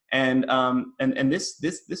 right? And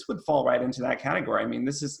this would fall right into that category. I mean,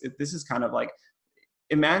 this is kind of like,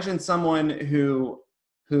 imagine someone who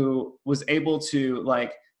was able to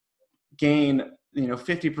like gain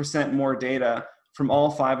 50% more data from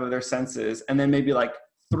all 5 of their senses, and then maybe like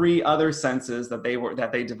 3 other senses that they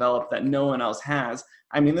developed that no one else has.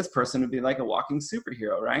 I mean, this person would be like a walking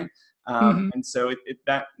superhero, right? And so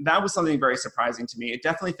that was something very surprising to me. It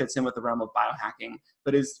definitely fits in with the realm of biohacking,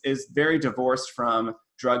 but is very divorced from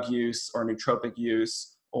drug use or nootropic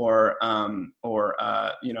use or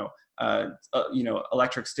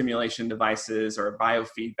electric stimulation devices or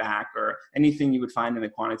biofeedback or anything you would find in the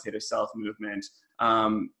quantitative self movement.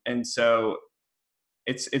 And so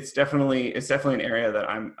it's definitely an area that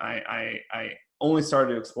I only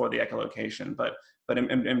started to explore the echolocation, but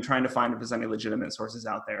I'm trying to find if there's any legitimate sources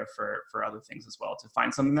out there for other things as well, to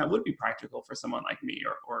find something that would be practical for someone like me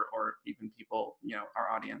or even people, our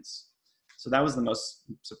audience. So that was the most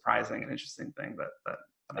surprising and interesting thing that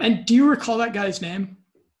And do you recall that guy's name?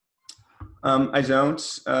 I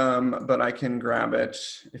don't, but I can grab it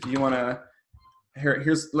if you want to.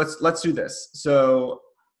 Let's do this. So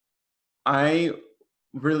I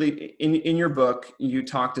really, in your book, you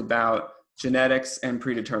talked about genetics and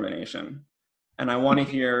predetermination, and I want to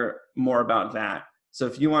hear more about that. So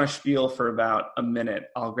if you want to spiel for about a minute,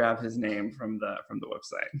 I'll grab his name from the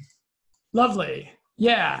website. Lovely.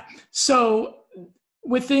 Yeah. So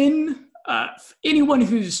within anyone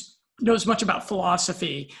who's knows much about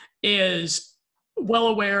philosophy is well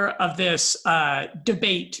aware of this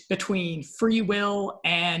debate between free will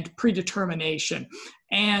and predetermination.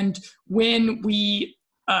 And when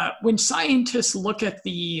scientists look at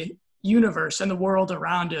the universe and the world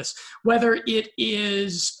around us, whether it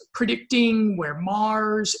is predicting where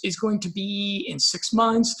Mars is going to be in 6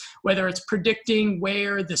 months, whether it's predicting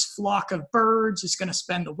where this flock of birds is going to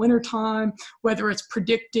spend the wintertime, whether it's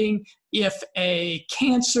predicting if a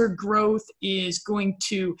cancer growth is going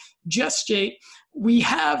to gestate, we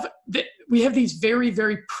have these very,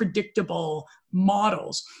 very predictable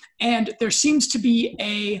models. And there seems to be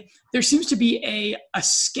a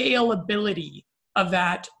scalability of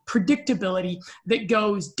that predictability that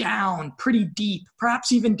goes down pretty deep,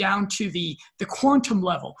 perhaps even down to the quantum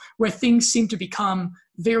level, where things seem to become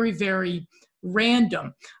very, very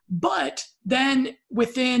random. But then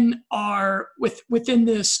within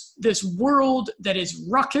this world that is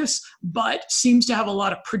ruckus, but seems to have a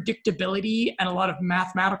lot of predictability and a lot of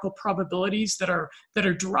mathematical probabilities that are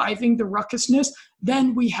driving the ruckusness,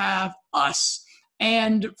 then we have us.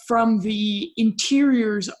 And from the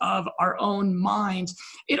interiors of our own minds,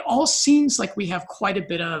 it all seems like we have quite a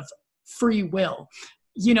bit of free will.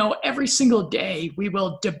 Every single day we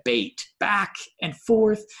will debate back and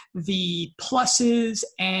forth the pluses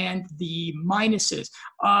and the minuses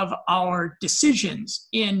of our decisions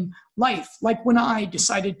in life. Like when I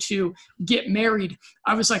decided to get married,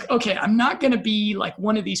 I was like, okay, I'm not going to be like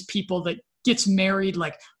one of these people that gets married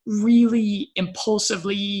like really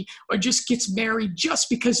impulsively, or just gets married just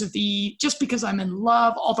because I'm in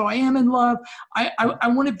love. Although I am in love, I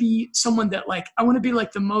want to be someone that I want to be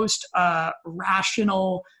like the most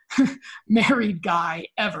rational married guy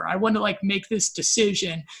ever. I want to make this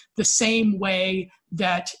decision the same way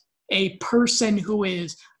that a person who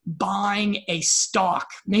is buying a stock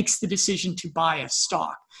makes the decision to buy a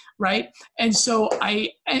stock. Right. And so I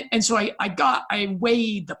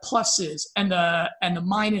weighed the pluses and the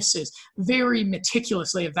minuses very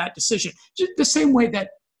meticulously of that decision, just the same way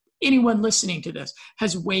that anyone listening to this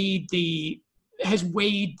has weighed the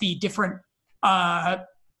different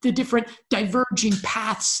diverging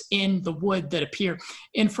paths in the wood that appear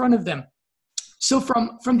in front of them. So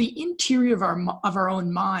from the interior of our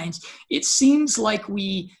own minds, it seems like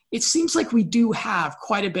we do have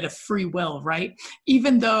quite a bit of free will, right?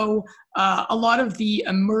 Even though a lot of the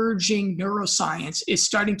emerging neuroscience is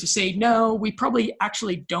starting to say, no, we probably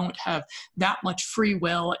actually don't have that much free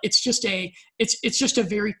will. It's just a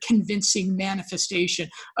very convincing manifestation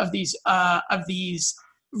of these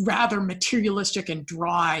rather materialistic and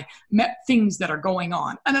dry things that are going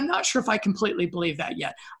on. And I'm not sure if I completely believe that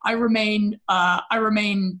yet. I remain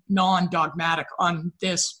non-dogmatic on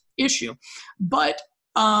this issue. But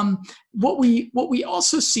what we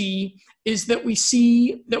also see is that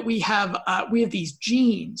we have these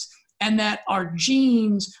genes, and that our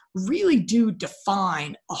genes really do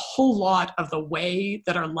define a whole lot of the way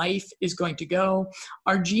that our life is going to go.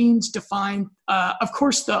 Our genes define, of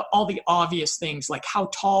course, all the obvious things like how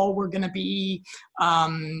tall we're going to be,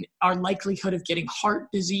 our likelihood of getting heart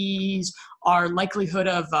disease, our likelihood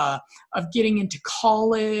of getting into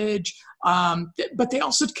college. But they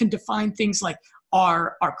also can define things like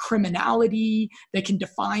our criminality. They can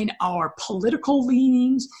define our political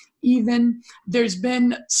leanings. Even there's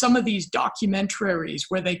been some of these documentaries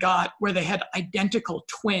where they had identical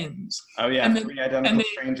twins. Oh yeah, and then, Three Identical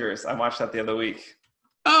Strangers. I watched that the other week.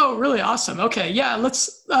 Oh, really awesome. Okay, yeah,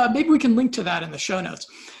 let's maybe we can link to that in the show notes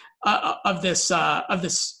of these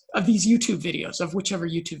YouTube videos, of whichever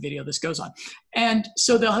YouTube video this goes on. And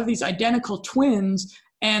so they'll have these identical twins,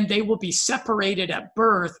 and they will be separated at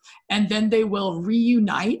birth, and then they will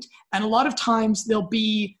reunite. And a lot of times they'll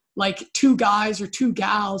be like two guys or two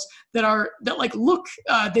gals that look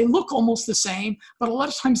almost the same, but a lot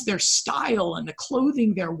of times their style and the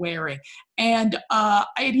clothing they're wearing. And I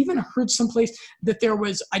had even heard someplace that there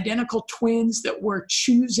was identical twins that were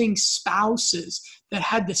choosing spouses that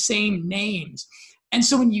had the same names. And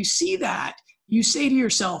so when you see that, you say to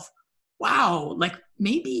yourself, wow, like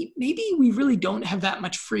maybe we really don't have that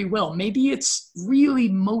much free will. Maybe it's really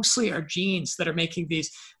mostly our genes that are making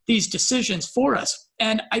these decisions for us.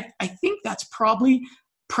 And I think that's probably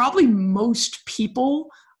most people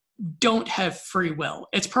don't have free will.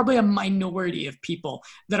 It's probably a minority of people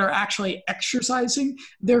that are actually exercising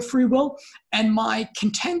their free will. And my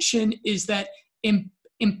contention is that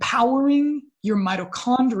empowering your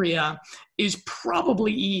mitochondria is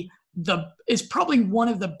probably one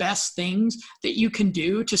of the best things that you can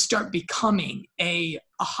do to start becoming a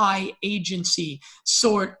high agency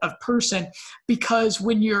sort of person. Because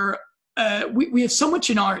when you're we have so much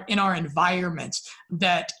in our environments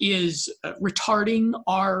that is retarding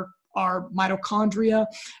our mitochondria.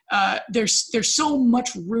 There's so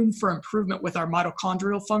much room for improvement with our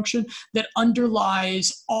mitochondrial function that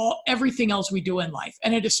underlies everything else we do in life,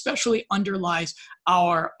 and it especially underlies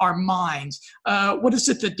our minds. What is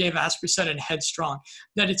it that Dave Asprey said in Headstrong?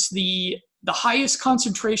 That it's the highest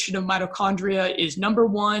concentration of mitochondria is number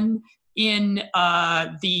one in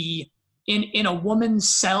a woman's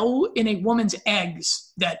cell, in a woman's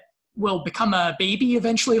eggs that will become a baby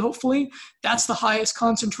eventually, hopefully. That's the highest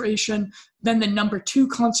concentration. Then the number two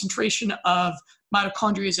concentration of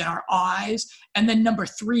mitochondria is in our eyes. And then number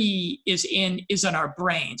three is in our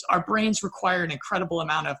brains. Our brains require an incredible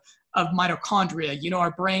amount of mitochondria. You know,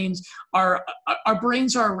 our brains are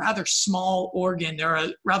a rather small organ. They're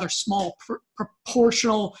a rather small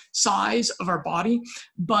proportional size of our body,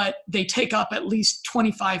 but they take up at least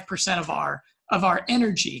 25% of our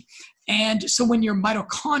energy. And so when your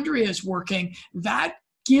mitochondria is working, that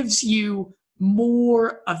gives you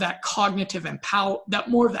more of that cognitive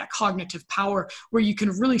power where you can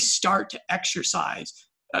really start to exercise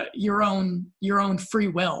your own free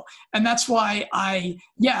will. And that's why I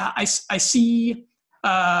see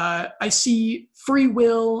free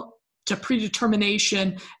will to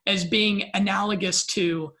predetermination as being analogous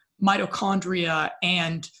to mitochondria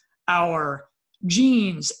and our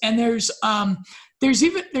genes. And there's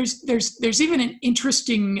even an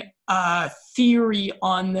interesting theory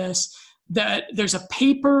on this, that there's a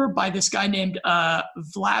paper by this guy named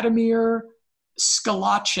Vladimir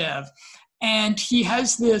Skalachev, and he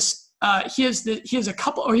has a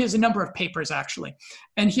number of papers actually,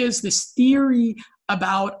 and he has this theory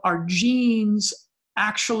about our genes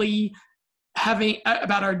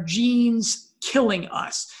about our genes killing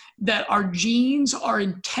us, that our genes are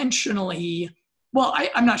intentionally, well,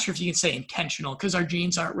 I'm not sure if you can say intentional because our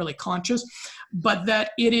genes aren't really conscious, but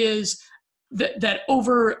that it is that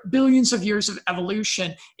over billions of years of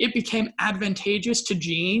evolution, it became advantageous to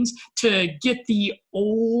genes to get the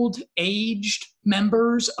old aged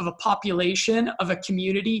members of a population, of a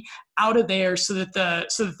community, out of there so that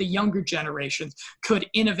the younger generations could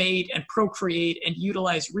innovate and procreate and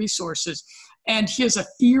utilize resources. And he has a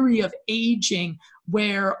theory of aging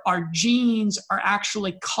where our genes are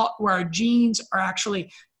actually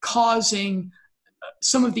causing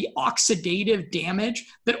some of the oxidative damage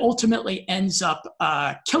that ultimately ends up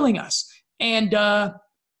killing us. And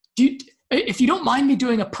if you don't mind me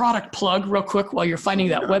doing a product plug real quick while you're finding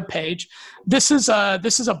that webpage, this is a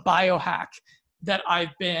biohack that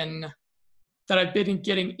I've been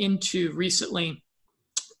getting into recently,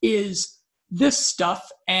 is this stuff.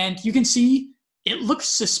 And you can see it looks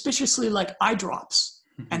suspiciously like eye drops.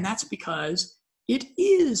 And that's because it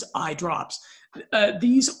is eye drops.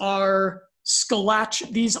 These are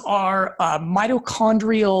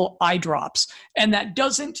mitochondrial eye drops. And that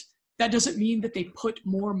doesn't mean that they put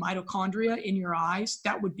more mitochondria in your eyes.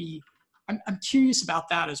 That would be, I'm curious about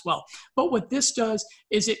that as well. But what this does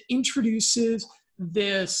is it introduces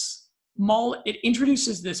this molecule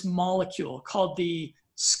called the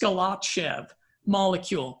Skalachev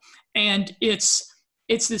molecule. And it's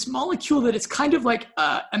it's this molecule that it's kind of like,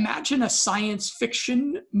 imagine a science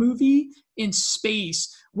fiction movie in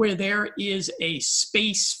space where there is a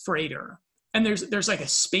space freighter, and there's like a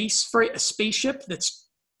spaceship that's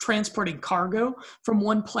transporting cargo from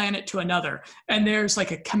one planet to another, and there's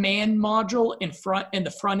like a command module in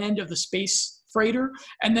the front end of the space freighter,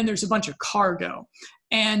 and then there's a bunch of cargo.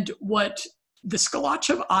 And what the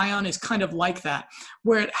Skolochov ion is kind of like that,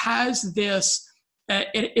 where it has this,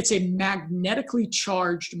 it's a magnetically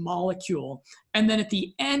charged molecule. And then at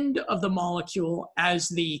the end of the molecule, as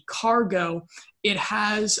the cargo, it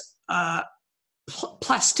has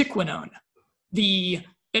plastiquinone.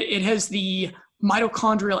 It has the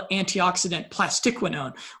mitochondrial antioxidant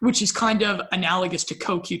plastiquinone, which is kind of analogous to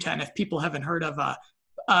CoQ10, if people haven't heard of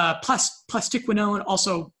plastiquinone,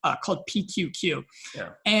 also called PQQ. Yeah.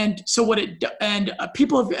 And so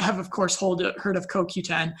people have of course heard of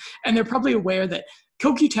CoQ10, and they're probably aware that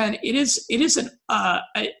CoQ10, it is a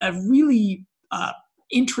really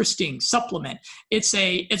interesting supplement. It's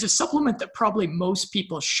a supplement that probably most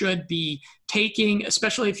people should be taking,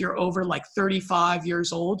 especially if you're over like 35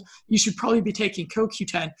 years old. You should probably be taking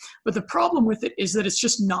CoQ10. But the problem with it is that it's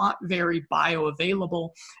just not very bioavailable.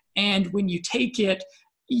 And when you take it,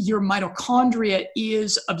 your mitochondria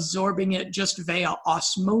is absorbing it just via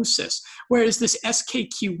osmosis. Whereas this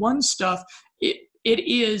SKQ1 stuff, it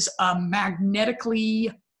is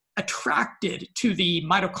magnetically attracted to the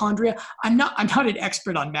mitochondria. I'm not an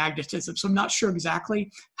expert on magnetism, so I'm not sure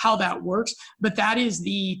exactly how that works, but that is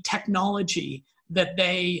the technology that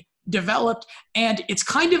they developed, and it's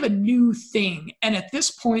kind of a new thing. And at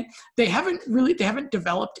this point, they haven't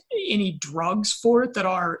developed any drugs for it that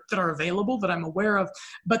are available that I'm aware of,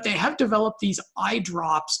 but they have developed these eye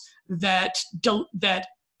drops that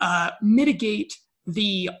mitigate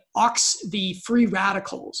the free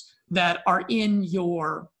radicals that are in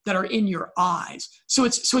your eyes. So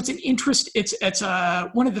it's an interest. It's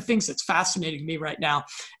one of the things that's fascinating me right now.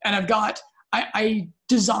 And I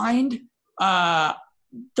designed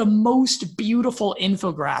the most beautiful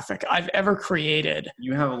infographic I've ever created.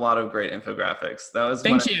 You have a lot of great infographics. That was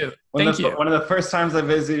Thank you. One of the first times I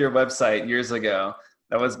visited your website years ago.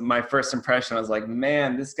 That was my first impression. I was like,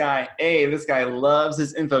 man, this guy loves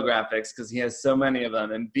his infographics because he has so many of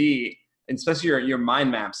them. And B, especially your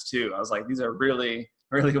mind maps too. I was like, these are really,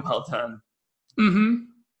 really well done. Mm-hmm.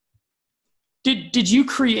 Did you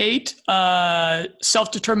create a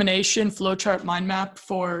self-determination flowchart mind map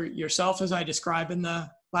for yourself, as I describe in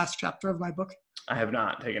the last chapter of my book? I have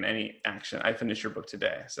not taken any action. I finished your book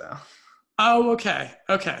today, so. Oh, okay.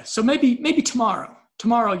 So maybe tomorrow.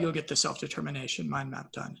 Tomorrow you'll get the self-determination mind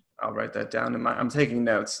map done. I'll write that down I'm taking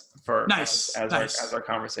notes for nice. As our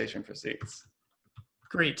conversation proceeds.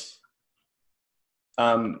 Great.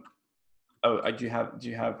 Are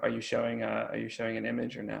you showing an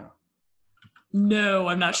image or no? No,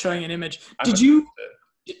 I'm not showing an image. Did you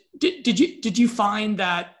find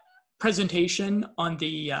that presentation on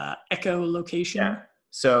the echolocation? Yeah.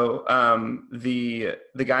 So the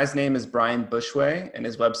guy's name is Brian Bushway, and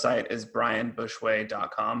his website is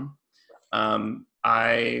brianbushway.com.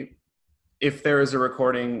 If there is a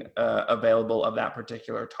recording available of that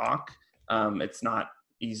particular talk, it's not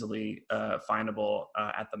easily findable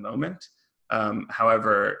at the moment.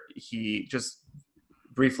 However, he just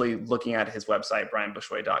briefly looking at his website,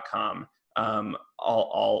 brianbushway.com,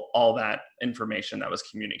 all that information that was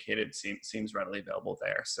communicated seems readily available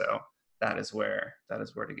there. So that is where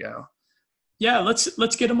to go. Yeah,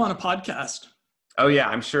 let's get him on a podcast. Oh yeah,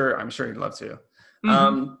 I'm sure he'd love to.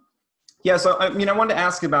 Mm-hmm. Yeah, so I wanted to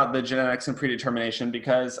ask about the genetics and predetermination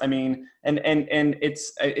because and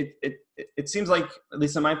it seems like, at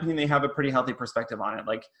least in my opinion, they have a pretty healthy perspective on it.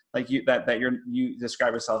 Like you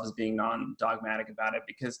describe yourself as being non-dogmatic about it,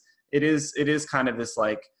 because it is kind of this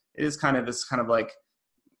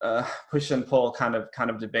push and pull kind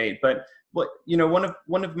of debate. But what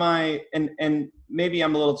one of my and maybe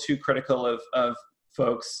I'm a little too critical of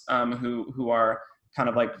folks who are kind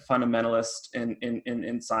of like fundamentalist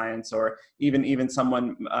in science, or even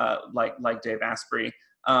someone like Dave Asprey,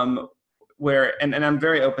 where and I'm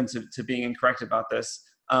very open to being incorrect about this,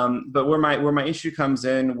 but where my issue comes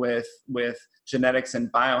in with genetics and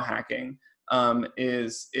biohacking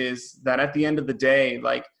is that at the end of the day,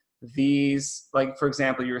 like these, like for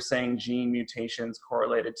example, you were saying gene mutations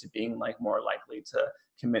correlated to being like more likely to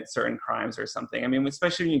commit certain crimes or something. I mean,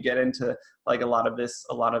 especially when you get into like a lot of this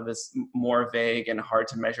more vague and hard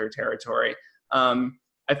to measure territory,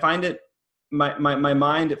 I find it, my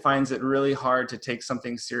mind finds it really hard to take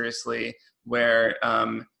something seriously where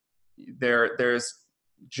there's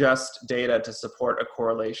just data to support a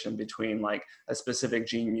correlation between like a specific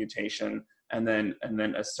gene mutation and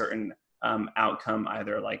then a certain outcome,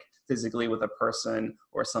 either like physically with a person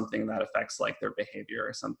or something that affects like their behavior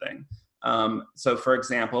or something. So for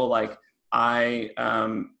example, like I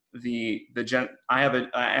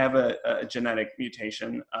have a genetic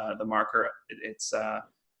mutation. The marker, it's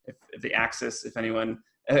if the axis, if anyone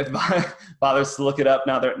bothers to look it up,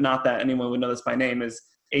 not that anyone would know this by name, is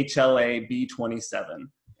HLA-B27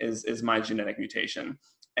 is my genetic mutation.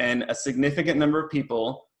 And a significant number of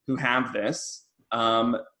people who have this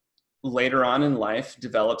later on in life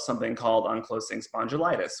develop something called ankylosing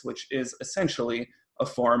spondylitis, which is essentially a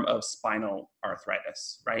form of spinal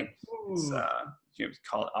arthritis, right? It's, you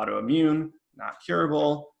call it autoimmune, not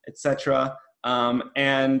curable, etc. But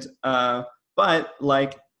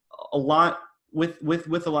like a lot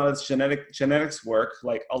with a lot of this genetics work,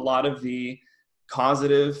 like a lot of the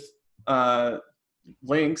causative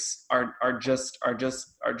links are just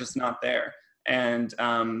not there. And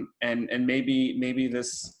maybe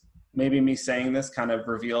me saying this kind of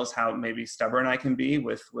reveals how maybe stubborn I can be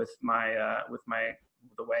with the way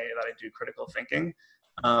that I do critical thinking.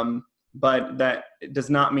 But that does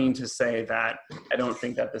not mean to say that I don't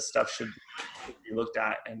think that this stuff should be looked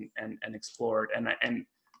at and explored.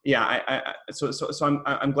 So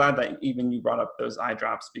I'm glad that even you brought up those eye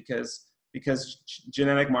drops, because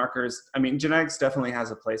genetic markers, I mean, genetics definitely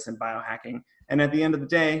has a place in biohacking. And at the end of the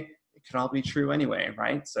day, it could all be true anyway,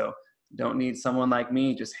 right? So don't need someone like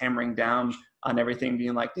me just hammering down on everything,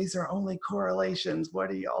 being like, these are only correlations. What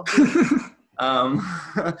are y'all doing?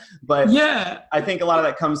 But yeah, I think a lot of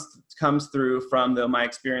that comes through from my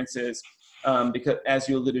experiences, because as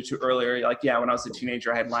you alluded to earlier, like, yeah, when I was a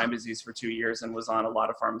teenager, I had Lyme disease for 2 years and was on a lot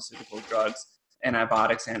of pharmaceutical drugs,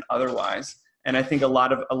 antibiotics and otherwise. And I think a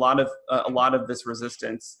lot of this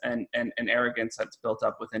resistance and arrogance that's built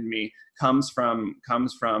up within me comes from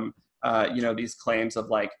these claims of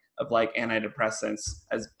antidepressants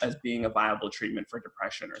as being a viable treatment for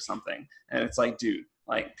depression or something. And it's like, dude,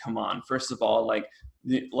 like, come on. First of all, like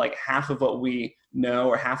half of what we know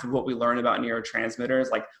or half of what we learn about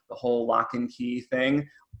neurotransmitters, like the whole lock and key thing,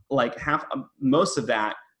 like most of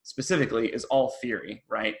that specifically is all theory,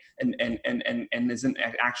 right? And isn't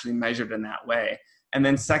actually measured in that way. And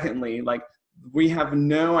then secondly, like, we have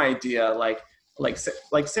no idea, like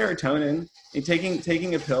serotonin,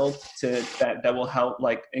 taking a pill that will help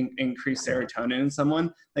like increase serotonin in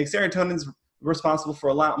someone, like serotonin's responsible for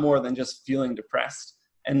a lot more than just feeling depressed.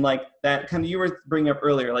 And like that kind of, you were bringing up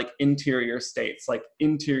earlier, like interior states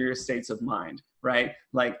of mind, right?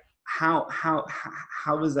 Like how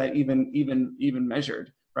is that even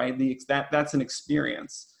measured, right? That's an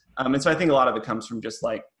experience. And so I think a lot of it comes from just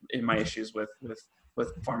like in my issues with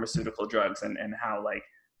pharmaceutical drugs and how like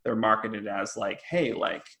they're marketed as like, hey,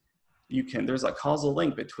 like there's a causal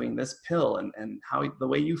link between this pill and how the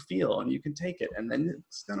way you feel, and you can take it and then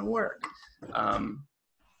it's gonna work.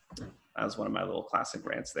 That was one of my little classic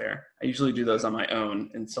rants there. I usually do those on my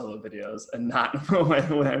own in solo videos and not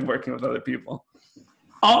when I'm working with other people.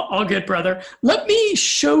 All good, brother. Let me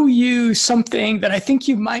show you something that I think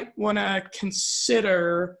you might want to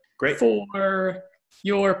consider. Great. For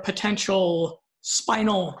your potential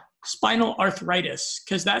spinal arthritis,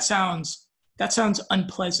 because that sounds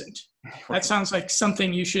unpleasant. That sounds like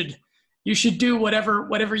something you should do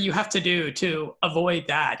whatever you have to do to avoid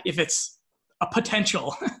that, if it's a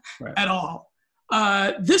potential right. at all.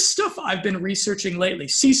 This stuff I've been researching lately,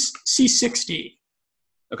 C60.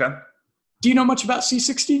 Okay. Do you know much about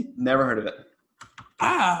C60? Never heard of it.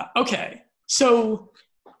 Okay. So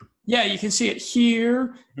yeah, you can see it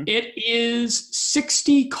here. Mm-hmm. It is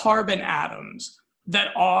 60 carbon atoms that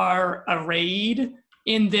are arrayed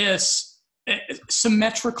in this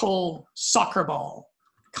symmetrical soccer ball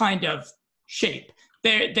kind of shape.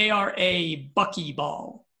 They are a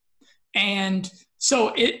buckyball. And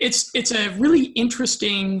so it's a really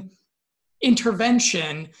interesting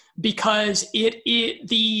intervention, because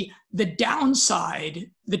the downside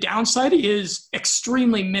is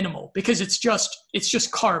extremely minimal, because it's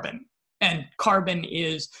just carbon, and carbon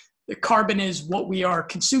is what we are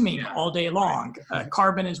consuming all day long.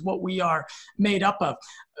 Carbon is what we are made up of.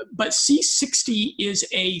 But C60 is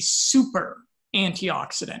a super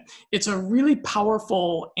antioxidant. It's a really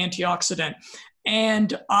powerful antioxidant.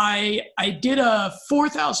 And I did a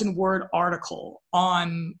 4,000 word article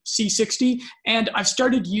on C60, and I've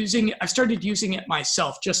started using it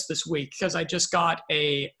myself just this week, because I just got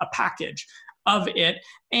a package of it,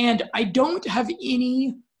 and I don't have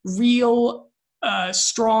any real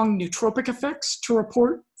strong nootropic effects to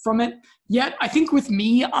report from it yet. I think with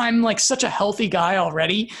me, I'm like such a healthy guy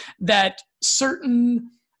already that certain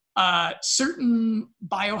certain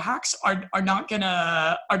biohacks are not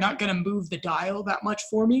gonna move the dial that much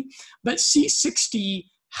for me. But C60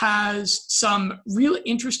 has some really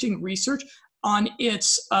interesting research on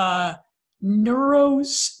its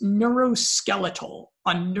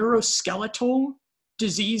neuroskeletal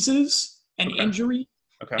diseases and injury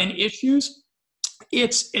and issues.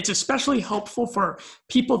 It's especially helpful for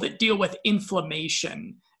people that deal with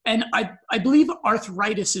inflammation. And I believe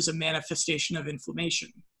arthritis is a manifestation of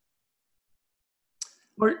inflammation.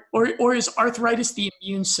 Or is arthritis the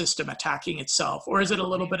immune system attacking itself, or is it a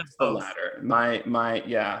little bit of both? The latter.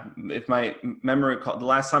 If my memory recall, the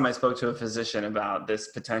last time I spoke to a physician about this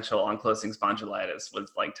potential ankylosing spondylitis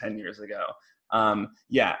was like 10 years ago. I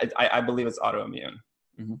believe it's autoimmune.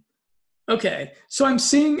 Mm-hmm. Okay, so I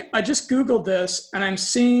just Googled this, and I'm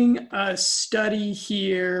seeing a study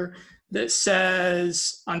here that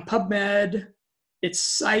says on PubMed, it's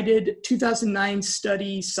cited, 2009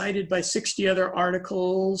 study cited by 60 other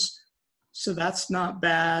articles, so that's not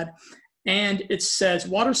bad. And it says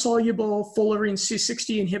water-soluble fullerene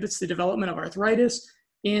C60 inhibits the development of arthritis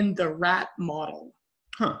in the rat model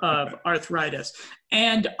of arthritis.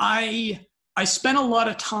 And I spent a lot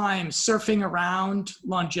of time surfing around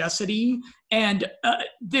Longecity, and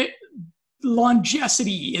the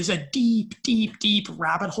Longecity is a deep, deep, deep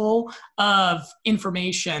rabbit hole of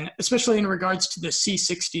information, especially in regards to the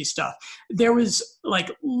C60 stuff. There was like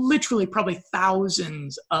literally probably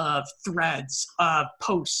thousands of threads of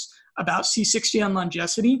posts about C60 on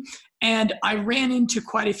Longecity. And I ran into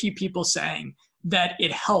quite a few people saying that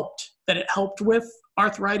it helped with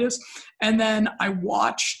arthritis. And then I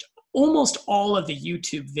watched almost all of the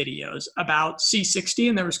YouTube videos about C60,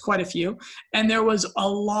 and there was quite a few. And there was a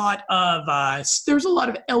lot of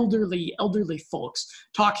elderly folks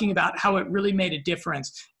talking about how it really made a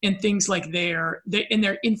difference in things like their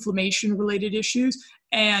inflammation related issues.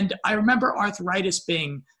 And I remember arthritis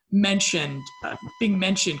being mentioned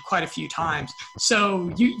quite a few times.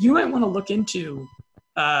 So you might want to look into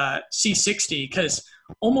C60, because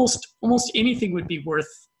almost anything would be worth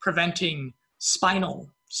preventing spinal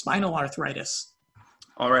arthritis.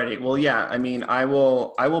 Alrighty. Well, yeah. I mean, I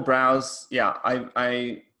will browse. Yeah,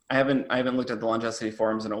 I haven't looked at the Longecity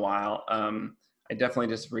forums in a while. I definitely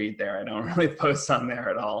just read there. I don't really post on there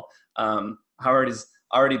at all. Howard is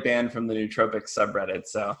already banned from the Nootropics subreddit,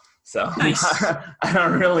 so nice. I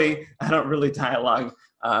don't really dialogue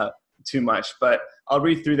too much, but I'll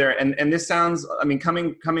read through there. And this sounds, I mean,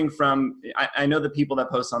 coming from, I know the people that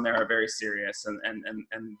post on there are very serious, and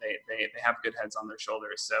they have good heads on their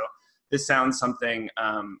shoulders. So this sounds something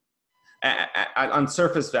on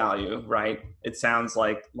surface value, right? It sounds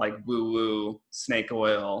like woo-woo, snake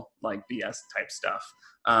oil, like BS type stuff.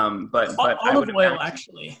 But olive oil,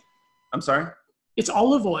 actually. I'm sorry? It's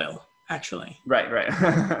olive oil, actually. Right.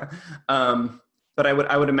 But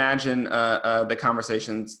I would imagine the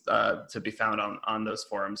conversations to be found on those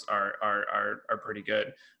forums are pretty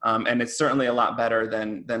good, and it's certainly a lot better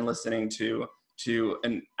than listening to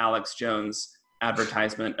an Alex Jones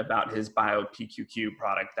advertisement about his Bio PQQ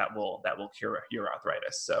product that will cure your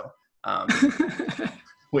arthritis. So,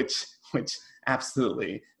 which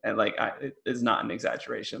absolutely, and it is not an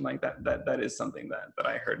exaggeration. Like that is something that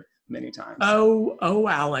I heard many times. Oh,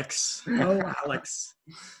 Alex. Oh, Alex.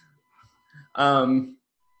 All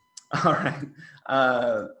right.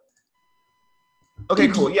 Okay,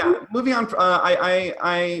 cool. Yeah, moving on.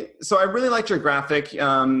 So I really liked your graphic.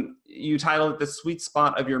 You titled it "The Sweet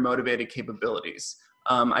Spot of Your Motivated Capabilities,"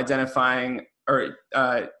 identifying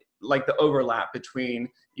like the overlap between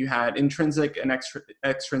you had intrinsic and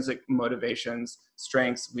extrinsic motivations,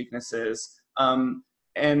 strengths, weaknesses, and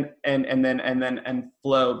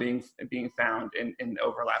flow being found in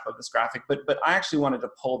overlap of this graphic. But I actually wanted to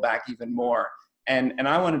pull back even more, and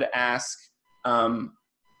I wanted to ask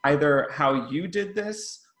either how you did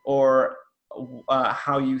this, or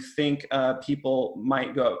how you think people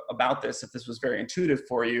might go about this if this was very intuitive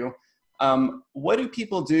for you. What do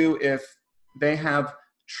people do if they have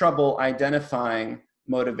trouble identifying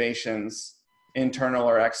motivations, internal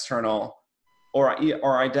or external,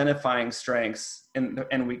 or identifying strengths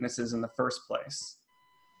and weaknesses in the first place?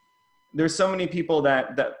 There's so many people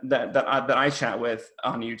that I chat with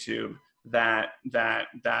on YouTube that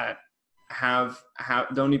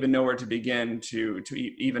don't even know where to begin to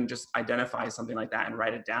even just identify something like that and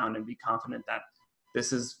write it down and be confident that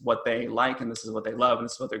this is what they like and this is what they love and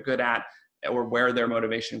this is what they're good at, or where their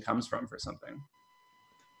motivation comes from for something.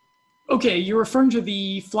 Okay, you're referring to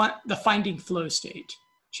the Finding Flow State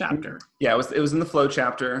chapter. Yeah, it was in the flow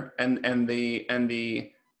chapter, and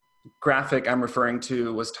the graphic I'm referring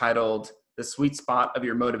to was titled "The Sweet Spot of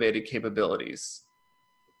Your Motivated Capabilities."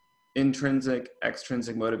 intrinsic,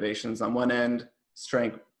 extrinsic motivations on one end,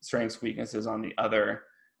 strengths, weaknesses on the other.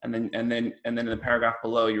 And then in the paragraph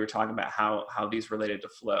below, you were talking about how these related to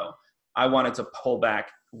flow. I wanted to pull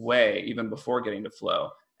back way even before getting to flow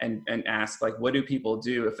and ask, like, what do people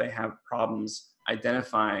do if they have problems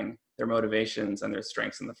identifying their motivations and their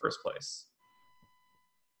strengths in the first place?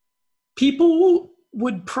 People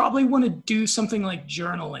would probably want to do something like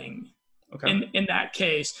journaling. Okay. In that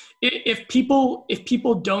case, if people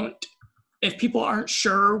aren't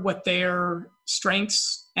sure what their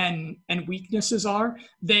strengths and weaknesses are,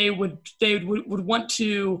 they would want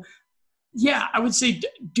to, yeah, I would say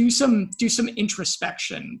do some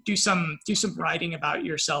introspection, do some writing about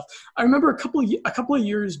yourself. I remember a couple of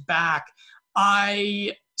years back,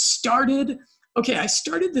 I started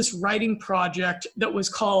this writing project that was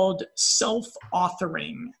called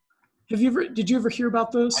self-authoring. Did you ever hear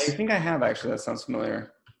about this? I think I have, actually. That sounds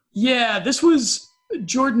familiar. Yeah, this was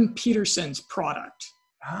Jordan Peterson's product.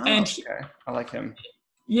 Oh, and okay. I like him.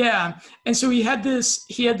 Yeah, and so he had this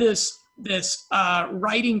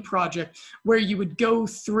writing project where you would go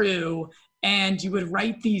through and you would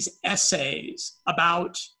write these essays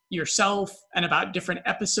about yourself and about different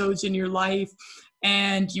episodes in your life,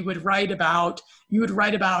 and you would write about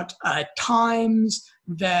times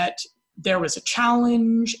that there was a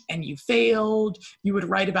challenge and you failed. You would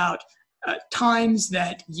write about times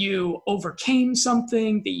that you overcame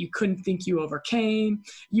something that you couldn't think you overcame.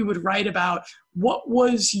 You would write about what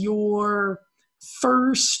was your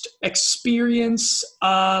first experience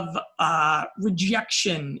of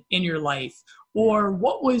rejection in your life, or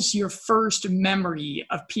what was your first memory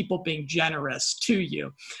of people being generous to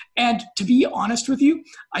you. And to be honest with you,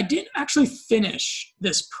 I didn't actually finish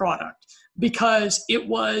this product because it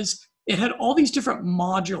had all these different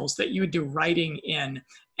modules that you would do writing in.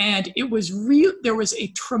 And there was a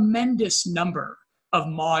tremendous number of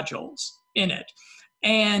modules in it.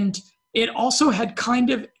 And it also had kind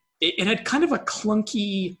of a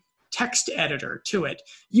clunky text editor to it.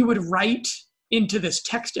 You would write into this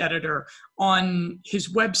text editor on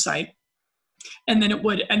his website, and then it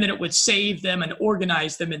would save them and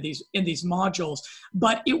organize them in these modules.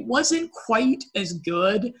 But it wasn't quite as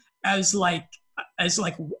good as like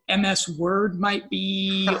MS Word might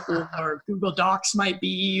be, or Google Docs might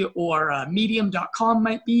be, or Medium.com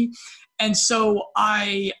might be. And so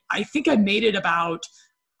I think I made it about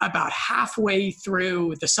halfway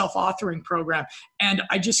through the self-authoring program, and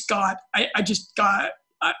I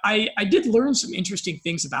did learn some interesting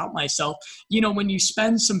things about myself. You know, when you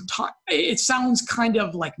spend some time, it sounds kind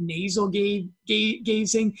of like nasal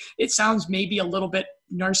gazing. It sounds maybe a little bit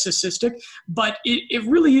narcissistic, but it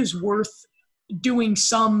really is worth doing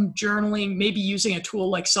some journaling, maybe using a tool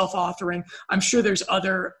like self-authoring. I'm sure there's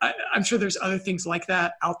other things like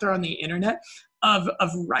that out there on the internet of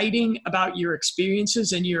writing about your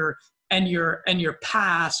experiences and your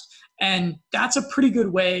past. And that's a pretty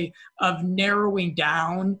good way of narrowing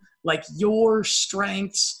down like your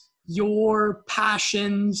strengths, your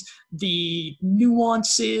passions, the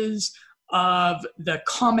nuances of the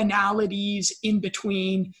commonalities in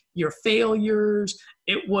between your failures.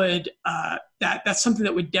 It would that's something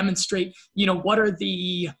that would demonstrate, you know, what are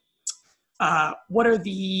the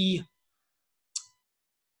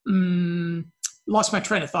lost my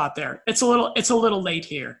train of thought there. It's a little late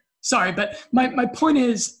here. Sorry, but my point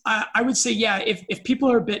is, I would say, yeah, if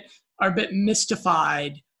people are a bit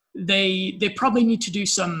mystified, they probably need to do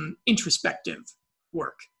some introspective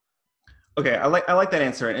work. Okay, I like that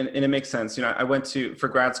answer, and it makes sense. You know, for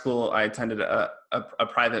grad school, I attended a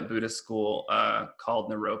private Buddhist school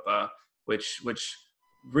called Naropa, which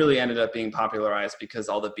really ended up being popularized because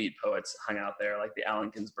all the beat poets hung out there, like the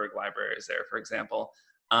Allen Ginsberg Library is there, for example.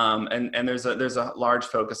 And there's a large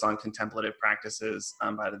focus on contemplative practices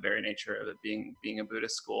by the very nature of it being a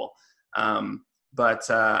Buddhist school.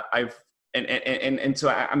 So I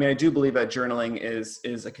do believe that journaling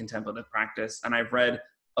is a contemplative practice, and I've read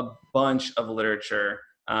a bunch of literature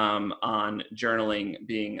on journaling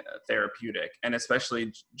being therapeutic, and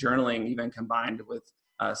especially journaling even combined with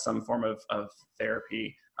some form of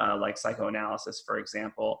therapy, like psychoanalysis, for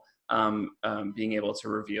example. Being able to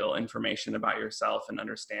reveal information about yourself and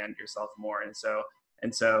understand yourself more. And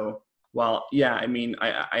so while, yeah, I mean,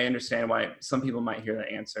 I understand why some people might hear that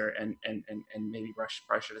answer and maybe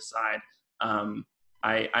brush it aside. I'm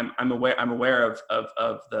aware of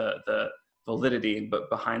the validity, but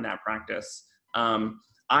behind that practice.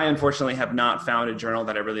 I unfortunately have not found a journal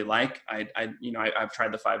that I really like. I've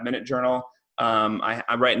tried the 5-minute journal.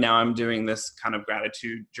 Right now I'm doing this kind of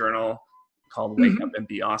gratitude journal called Wake Up and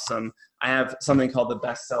Be Awesome. I have something called the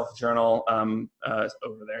Best Self Journal over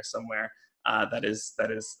there somewhere. that is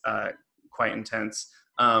quite intense.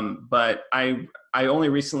 But I only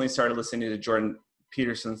recently started listening to Jordan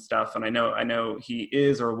Peterson stuff, and I know he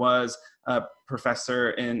is or was a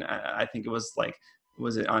professor in I think it was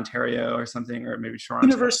it Ontario or something, or maybe Toronto?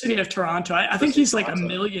 University of Toronto. I think he's like a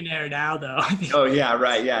millionaire now, though. Oh yeah,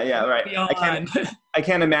 right. Yeah, right. Beyond. I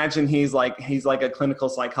can't imagine he's like a clinical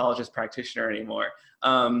psychologist practitioner anymore.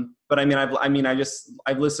 But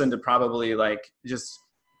I've listened to probably like just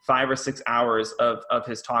 5 or 6 hours of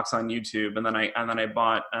his talks on YouTube, and then I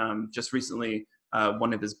bought just recently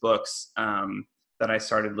one of his books that I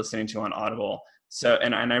started listening to on Audible. So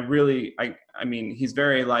and I really he's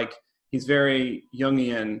very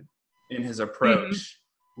Jungian in his approach,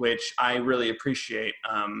 which I really appreciate.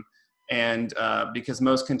 And because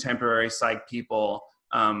most contemporary psych people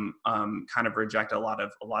kind of reject a lot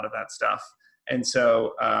of that stuff. And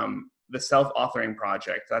so the self-authoring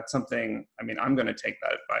project, that's something, I'm going to take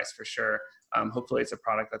that advice for sure. Hopefully it's a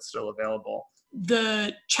product that's still available.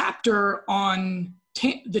 The chapter on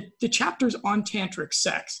the chapters on tantric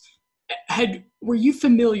sex, were you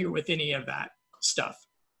familiar with any of that stuff?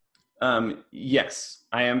 Yes,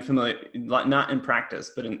 I am familiar, not in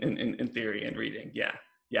practice, but in theory and reading. Yeah.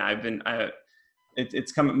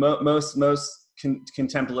 It's come, most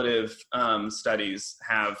contemplative studies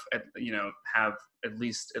have at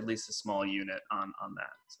least a small unit on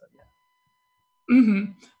that. So yeah.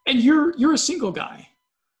 Mm-hmm. And you're a single guy,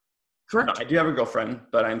 correct? No, I do have a girlfriend,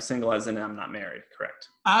 but I'm single as in I'm not married. Correct.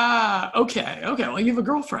 Okay. Well, you have a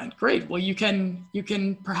girlfriend. Great. Well, you can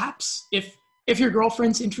perhaps, if your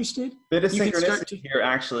girlfriend's interested, bit of synchronicity here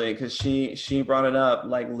actually, because she brought it up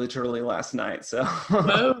like literally last night. So.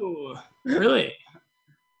 Oh, really?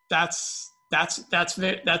 That's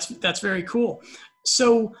very cool.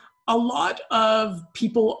 So a lot of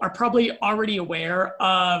people are probably already aware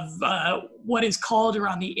of what is called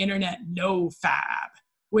around the internet NoFap,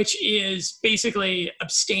 which is basically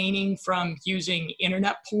abstaining from using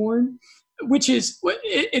internet porn, which is,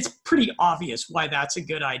 it's pretty obvious why that's a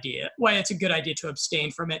good idea, why it's a good idea to abstain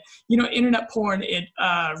from it. Internet porn, it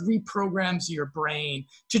reprograms your brain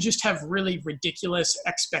to just have really ridiculous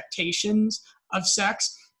expectations of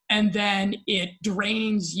sex. And then it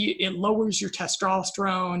drains you, it lowers your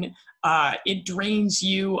testosterone, it drains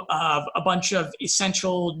you of a bunch of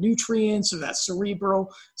essential nutrients, of that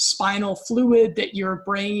cerebral spinal fluid that your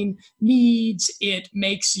brain needs. It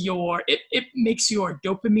makes your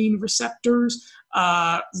dopamine receptors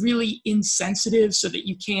really insensitive, so that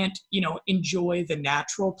you can't, enjoy the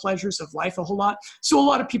natural pleasures of life a whole lot. So a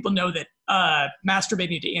lot of people know that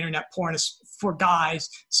masturbating to internet porn for guys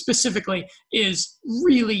specifically is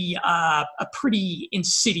really a pretty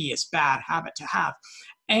insidious, bad habit to have.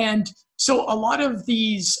 And so a lot of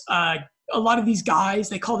these guys,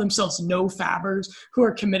 they call themselves no-fabbers, who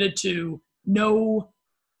are committed to no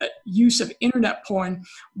use of internet porn.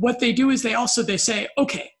 What they do is they say,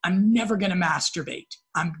 okay, I'm never going to masturbate.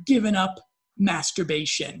 I'm giving up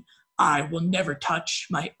masturbation. I will never touch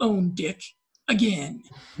my own dick again.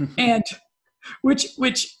 And which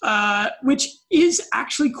is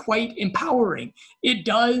actually quite empowering. It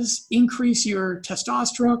does increase your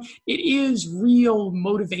testosterone. It is real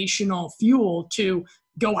motivational fuel to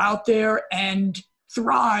go out there and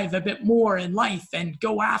thrive a bit more in life and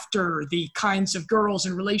go after the kinds of girls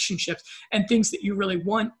and relationships and things that you really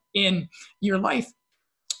want in your life.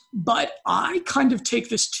 But I kind of take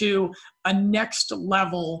this to a next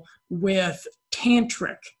level with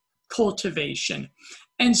tantric cultivation.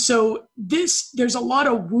 And so there's a lot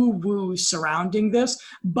of woo-woo surrounding this,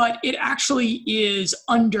 but it actually is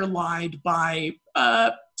underlined by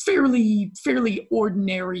fairly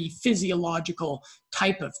ordinary physiological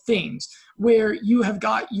type of things, where you have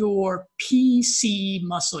got your PC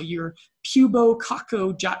muscle, your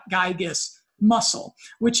pubococcygeus muscle,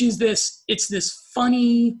 which is this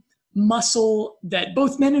funny muscle that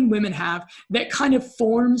both men and women have that kind of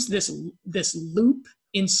forms this loop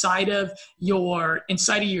inside of your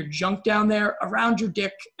junk down there, around your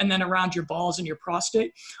dick, and then around your balls and your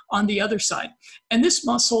prostate on the other side. And this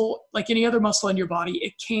muscle, like any other muscle in your body,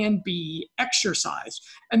 it can be exercised.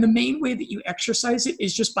 And the main way that you exercise it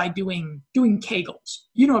is just by doing Kegels.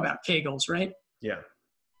 You know about Kegels, right? Yeah.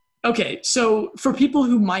 Okay, so for people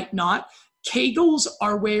who might not, Kegels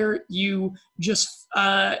are where you just,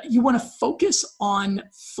 you want to focus on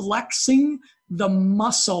flexing the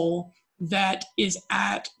muscle that is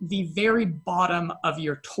at the very bottom of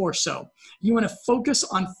your torso. You want to focus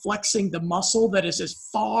on flexing the muscle that is as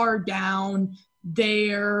far down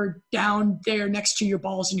there next to your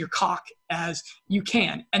balls and your cock as you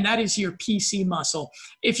can. And that is your PC muscle.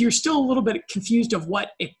 If you're still a little bit confused of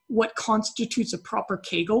what constitutes a proper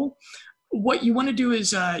Kegel, what you want to do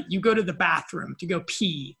is you go to the bathroom to go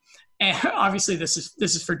pee. And obviously this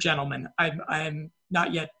is for gentlemen. I'm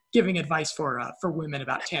not yet giving advice for women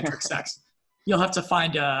about tantric sex. You'll have to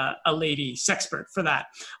find a lady sexpert for that.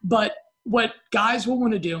 But what guys will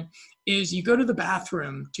want to do is you go to the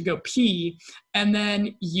bathroom to go pee, and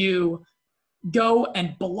then you go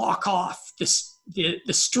and block off the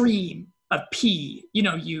stream of pee. You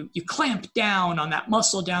know, you clamp down on that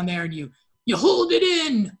muscle down there, and you hold it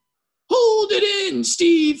in,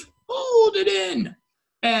 Steve, hold it in.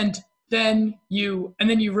 And then you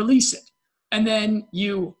release it. And then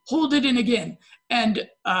you hold it in again. And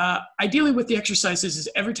ideally what the exercise is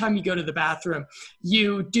every time you go to the bathroom,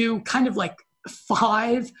 you do kind of like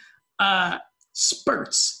 5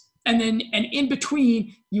 spurts. And in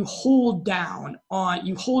between, you hold in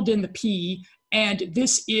the pee. And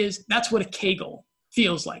that's what a Kegel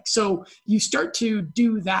feels like. So you start to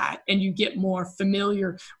do that, and you get more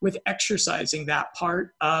familiar with exercising that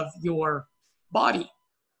part of your body.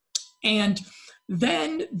 And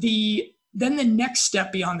then the next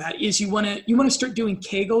step beyond that is you want to start doing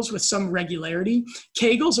Kegels with some regularity.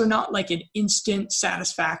 Kegels are not like an instant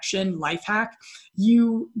satisfaction life hack.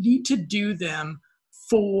 You need to do them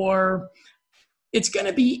it's going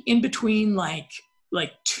to be in between like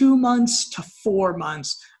 2 months to 4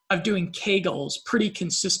 months of doing Kegels pretty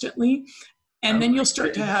consistently. And then you'll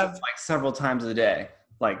start to have like several times a day.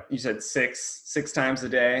 Like you said, six times a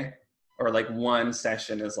day, or like one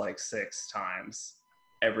session is like 6 times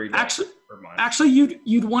every day per month. Actually,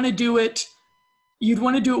 you'd want to do it. You'd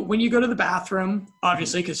want to do it when you go to the bathroom,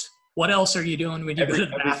 obviously, because what else are you doing when you go to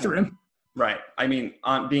the bathroom? Right. I mean,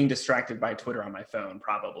 being distracted by Twitter on my phone,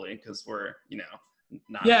 probably, because we're,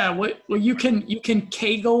 not. Yeah. Well, you can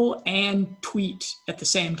Kegel and tweet at the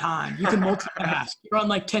same time. You can multitask. You're on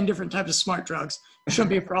like 10 different types of smart drugs. It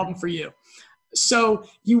shouldn't be a problem for you. So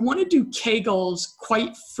you want to do Kegels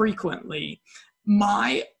quite frequently.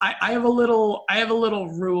 I have a little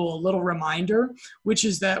rule, a little reminder, which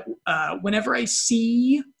is that whenever I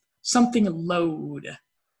see something load,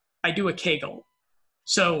 I do a Kegel.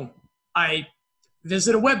 So I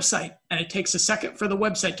visit a website and it takes a second for the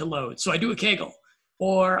website to load, so I do a Kegel.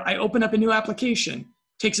 Or I open up a new application,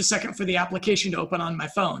 takes a second for the application to open on my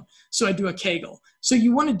phone, so I do a Kegel. So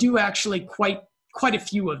you want to do actually quite a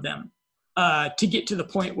few of them to get to the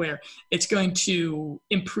point where it's going to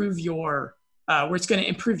improve your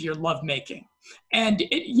lovemaking. And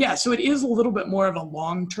so it is a little bit more of a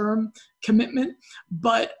long-term commitment,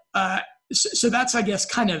 but so that's, I guess,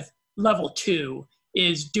 kind of level 2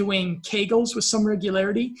 is doing Kegels with some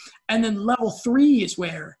regularity. And then level 3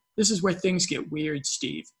 this is where things get weird,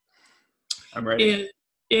 Steve. I'm ready.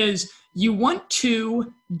 Is you want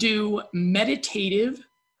to do meditative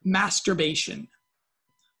masturbation.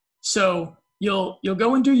 So you'll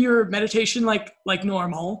go and do your meditation like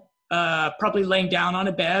normal, probably laying down on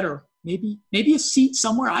a bed or maybe a seat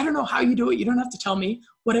somewhere. I don't know how you do it. You don't have to tell me.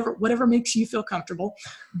 Whatever makes you feel comfortable.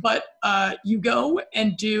 But you go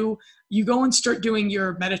and start doing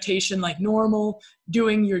your meditation like normal,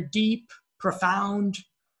 doing your deep, profound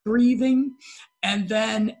breathing. And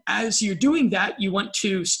then as you're doing that, you want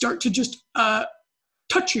to start to just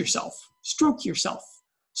touch yourself, stroke yourself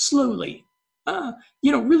slowly.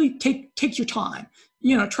 Really take your time.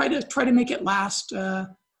 Try to make it last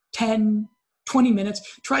 10, 20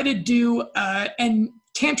 minutes. Try to do, and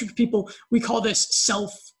tantric people, we call this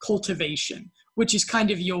self-cultivation, which is kind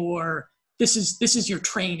of this is your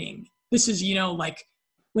training. This is, like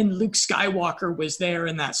when Luke Skywalker was there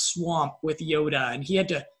in that swamp with Yoda, and he had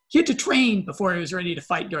to train before he was ready to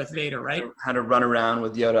fight Darth Vader, right? How to run around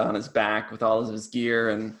with Yoda on his back with all of his gear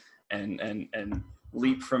and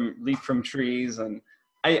leap from trees. And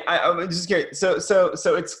I'm just curious. So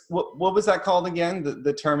it's what was that called again?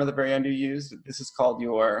 The term at the very end you used. This is called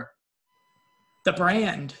the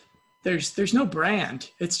brand. There's no brand.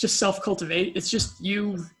 It's just self-cultivate. It's just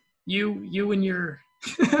you and your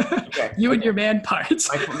and your man parts.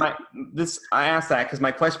 I asked that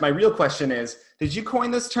because my real question is: did you coin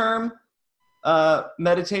this term,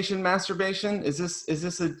 meditation masturbation? Is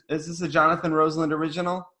this a Jonathan Roseland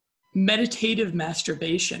original? Meditative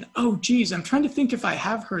masturbation. Oh, geez, I'm trying to think if I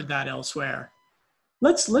have heard that elsewhere.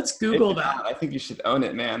 Let's Google that. I think you should own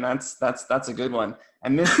it, man. That's a good one.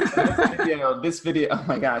 And this video. Oh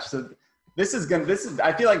my gosh. So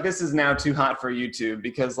I feel like this is now too hot for YouTube,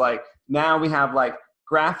 because like now we have like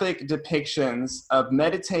graphic depictions of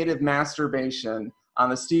meditative masturbation on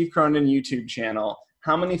the Steve Cronin YouTube channel.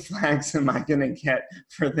 How many flags am I gonna get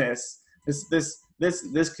for this?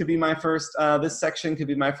 This could be my first. This section could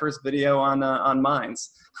be my first video on Minds.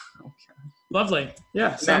 Lovely.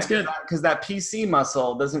 Yeah, sounds good. Because that PC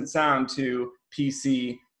muscle doesn't sound too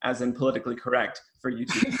PC, as in politically correct, for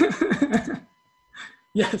YouTube.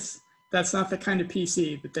 Yes, that's not the kind of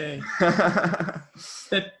PC that they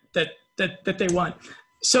that they want.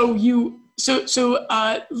 So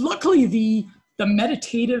luckily the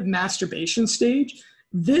meditative masturbation stage,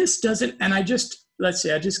 this doesn't, and I just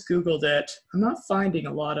Googled it. I'm not finding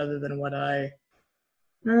a lot other than what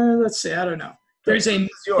let's see, I don't know. This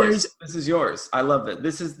is yours. I love it.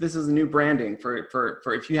 This is new branding for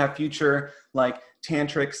if you have future like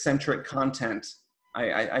tantric centric content.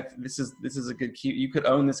 This is a good key. You could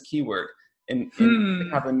own this keyword and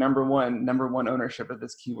have the number one ownership of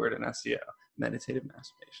this keyword in SEO, meditative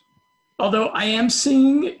masturbation. Although I am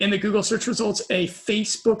seeing in the Google search results a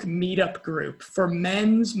Facebook meetup group for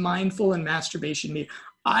men's mindful and masturbation meet.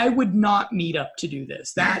 I would not meet up to do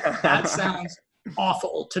this. That sounds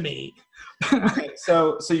awful to me. Okay,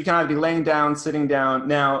 so you kind of be laying down, sitting down.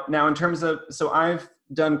 Now in terms of, so I've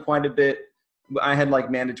done quite a bit. I had like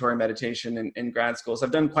mandatory meditation in grad school, so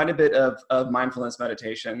I've done quite a bit of mindfulness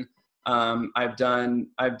meditation. I've done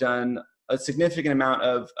a significant amount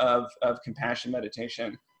of compassion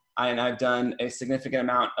meditation, and I've done a significant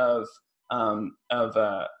amount of now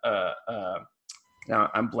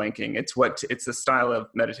I'm blanking. It's the style of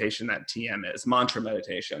meditation that TM is, mantra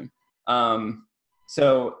meditation.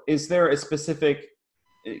 So is there a specific,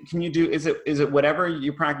 is it whatever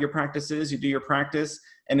your practice is, you do your practice,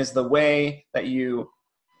 and is the way that you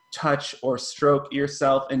touch or stroke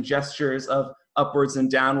yourself in gestures of upwards and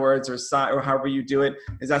downwards or side, or however you do it,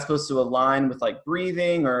 is that supposed to align with like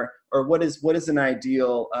breathing, or what is an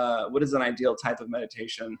ideal type of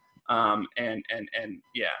meditation? And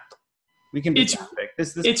yeah, we can be graphic.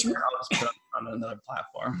 This I'll just put on another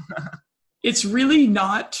platform. It's really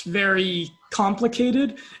not very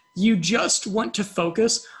complicated. You just want to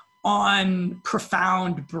focus on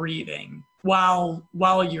profound breathing while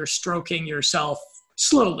you're stroking yourself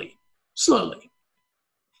slowly.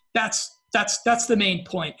 That's the main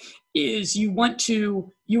point. Is you want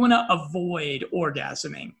to avoid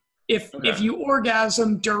orgasming. If you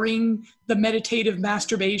orgasm during the meditative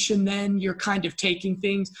masturbation, then you're kind of taking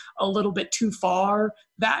things a little bit too far.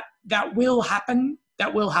 That will happen.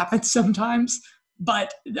 That will happen sometimes,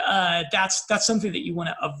 but that's something that you want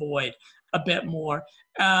to avoid a bit more.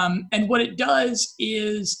 And what it does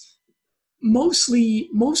is mostly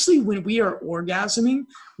when we are orgasming,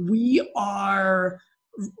 we're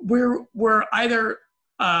either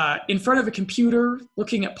in front of a computer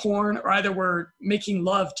looking at porn, or either we're making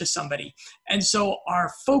love to somebody. And so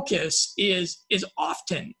our focus is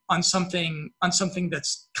often on something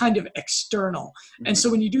that's kind of external. Mm-hmm. And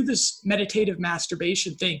so when you do this meditative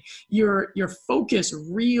masturbation thing, your focus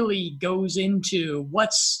really goes into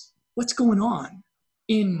what's going on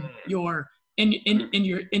in your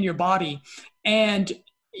body. And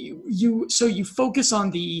you focus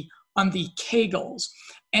on the Kegels.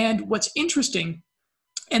 And what's interesting,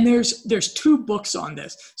 and there's two books on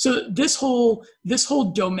this. So this whole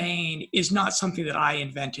domain is not something that I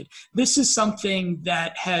invented. This is something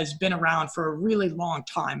that has been around for a really long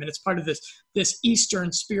time, and it's part of this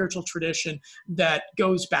Eastern spiritual tradition that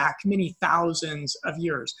goes back many thousands of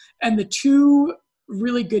years. And the two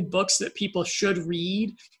really good books that people should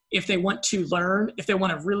read if they want to learn, if they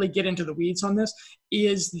want to really get into the weeds on this,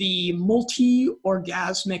 is The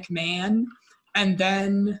Multi-Orgasmic Man, and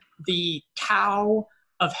then The Tao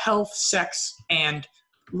of Health, Sex, and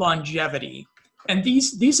Longevity. And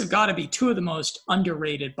these have got to be two of the most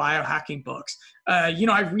underrated biohacking books.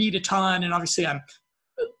 I read a ton, and obviously I'm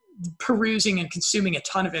perusing and consuming a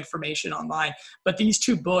ton of information online, but these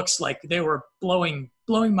two books, like, they were blowing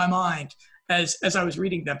my mind as I was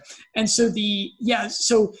reading them. And so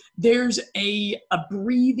so there's a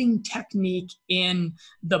breathing technique in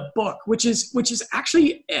the book, which is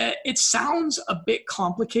actually, it sounds a bit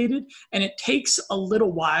complicated and it takes a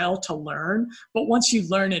little while to learn, but once you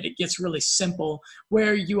learn it, it gets really simple,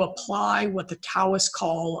 where you apply what the Taoists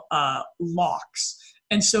call locks.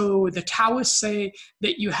 And so the Taoists say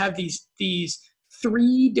that you have these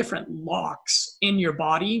three different locks in your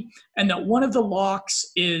body, and that one of the locks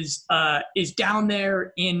is down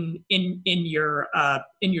there in your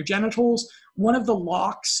genitals. One of the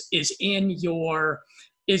locks is in your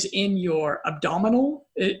abdominal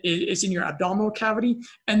cavity,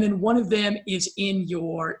 and then one of them is in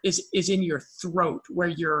your throat, where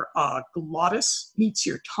your glottis meets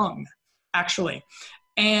your tongue, actually.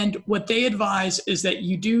 And what they advise is that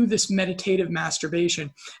you do this meditative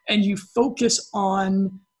masturbation and you focus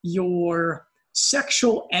on your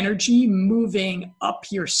sexual energy moving up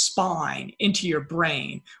your spine into your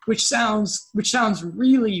brain, which sounds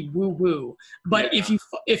really woo woo. But Yeah.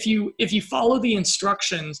 if you follow the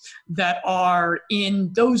instructions that are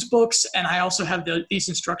in those books, and I also have these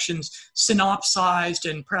instructions synopsized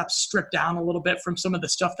and perhaps stripped down a little bit from some of the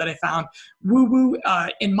stuff that I found woo woo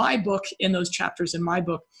in my book, in those chapters in my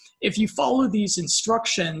book. If you follow these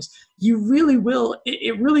instructions, you really will.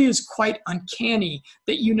 It really is quite uncanny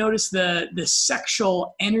that you notice the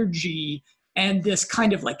sexual energy and this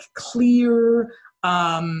kind of like clear,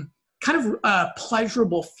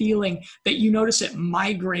 pleasurable feeling that you notice it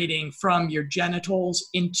migrating from your genitals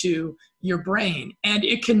into your brain. And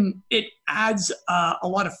it adds a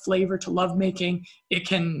lot of flavor to lovemaking. It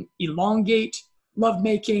can elongate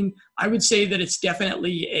lovemaking. I would say that it's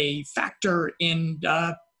definitely a factor in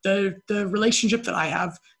the relationship that I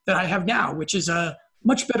have now, which is a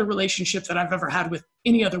much better relationship than I've ever had with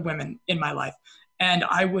any other women in my life. And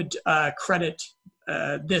I would credit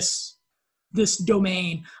this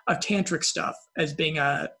domain of tantric stuff as being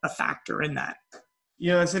a factor in that.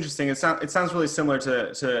 You know, it's interesting. It sounds really similar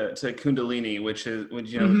to Kundalini, which is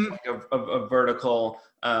Mm-hmm. like a vertical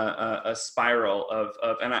a spiral of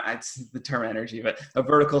and it's the term energy, but a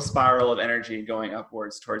vertical spiral of energy going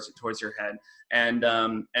upwards towards your head. And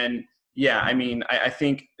yeah, I mean, I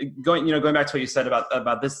think going back to what you said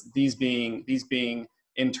about these being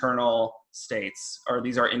internal states, or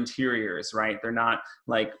these are interiors, right? They're not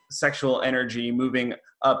like sexual energy moving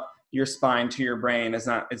up your spine to your brain is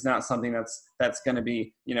not something that's going to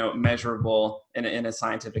be measurable in a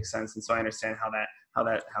scientific sense. And so I understand how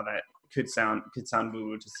that could sound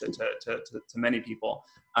woo-woo to many people.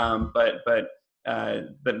 But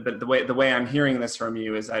the way I'm hearing this from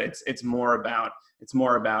you is that it's more about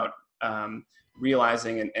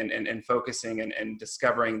realizing and focusing and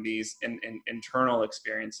discovering these internal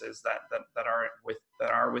experiences that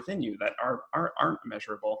are within you, that aren't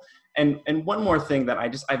measurable. And one more thing that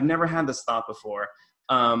I've never had this thought before,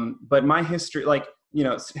 but my history,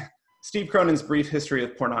 Steve Cronin's Brief History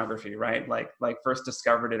of Pornography, right? Like first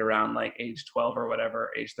discovered it around like age 12 or whatever,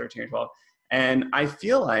 age 13 or 12. And I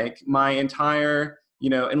feel like my entire,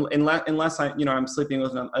 unless I'm sleeping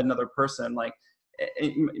with another person, like,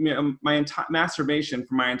 my entire masturbation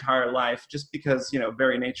for my entire life, just because,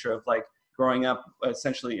 very nature of like growing up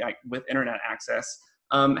essentially like with internet access,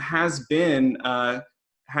 has been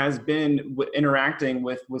interacting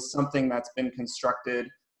with something that's been constructed,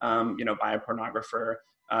 by a pornographer,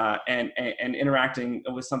 and interacting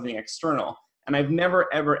with something external. And I've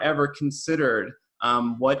never, ever considered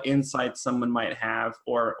what insights someone might have,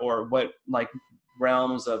 or what like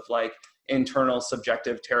realms of like internal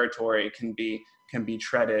subjective territory can be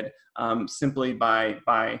treaded, simply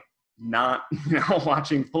by not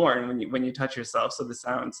watching porn when you touch yourself. So this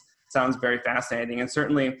sounds very fascinating, and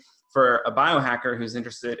certainly for a biohacker who's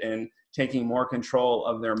interested in taking more control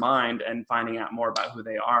of their mind and finding out more about who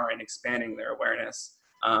they are and expanding their awareness,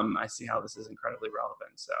 I see how this is incredibly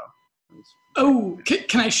relevant. So, Oh,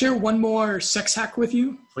 can I share one more sex hack with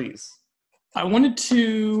you? Please. I wanted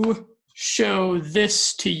to show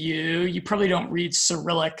this to you. You probably don't read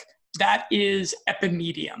Cyrillic. That is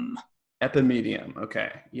Epimedium. Epimedium.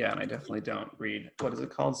 Okay. Yeah, and I definitely don't read. What is it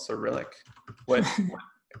called? Cyrillic. What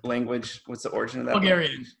language? What's the origin of that?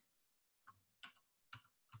 Bulgarian. Language?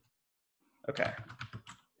 Okay.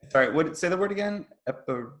 Sorry. Say the word again?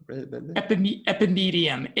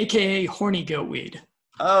 Epimedium, aka horny goatweed.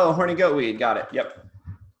 Oh, horny goatweed. Got it. Yep.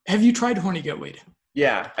 Have you tried horny goatweed?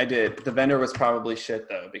 Yeah, I did. The vendor was probably shit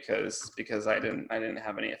though, because I didn't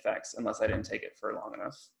have any effects unless I didn't take it for long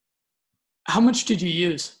enough. How much did you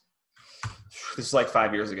use? This is like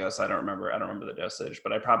 5 years ago, so I don't remember the dosage,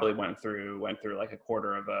 but I probably went through like a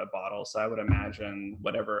quarter of a bottle. So I would imagine that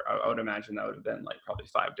would have been like probably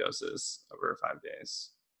 5 doses over 5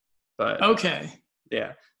 days. But okay.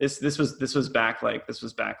 Yeah, this was back like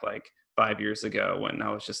 5 years ago, when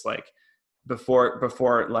I was just like,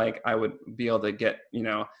 before like I would be able to get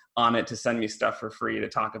on it to send me stuff for free to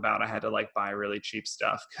talk about, I had to like buy really cheap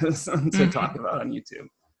stuff to talk about on YouTube.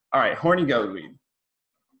 All right, horny goatweed.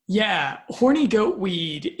 Yeah, horny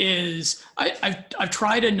goatweed is. I've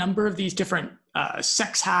tried a number of these different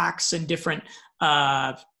sex hacks and different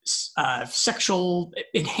sexual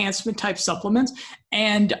enhancement type supplements,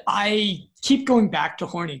 and I keep going back to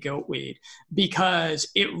horny goatweed because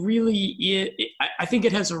it really is. I think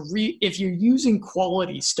it has if you're using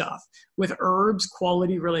quality stuff with herbs,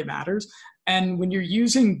 quality really matters. And when you're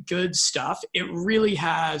using good stuff, it really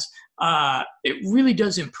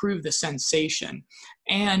does improve the sensation.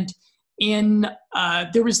 And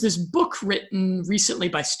there was this book written recently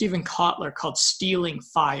by Stephen Kotler called Stealing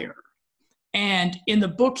Fire. And in the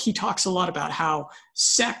book, he talks a lot about how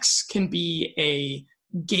sex can be a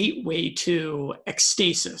gateway to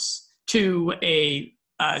ecstasis, to a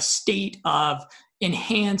state of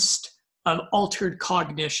enhanced, of altered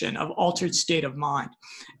cognition, of altered state of mind.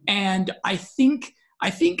 And I think I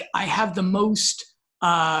have the most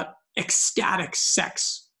ecstatic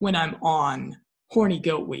sex when I'm on horny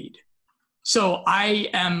goat weed. So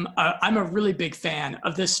I'm a really big fan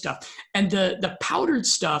of this stuff. And the powdered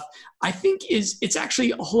stuff, I think it's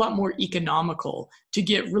actually a whole lot more economical to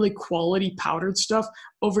get really quality powdered stuff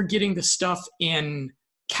over getting the stuff in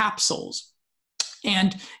capsules.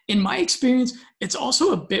 And in my experience, it's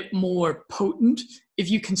also a bit more potent if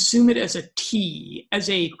you consume it as a tea, as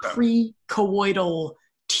a pre-coital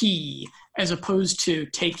tea, as opposed to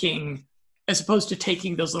taking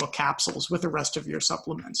those little capsules with the rest of your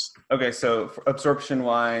supplements. Okay, so absorption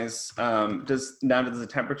wise, does the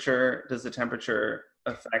temperature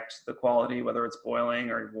affect the quality, whether it's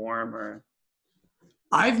boiling or warm? Or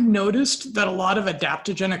I've noticed that a lot of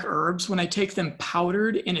adaptogenic herbs, when I take them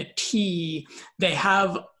powdered in a tea, they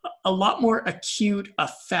have a lot more acute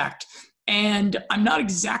effect. And I'm not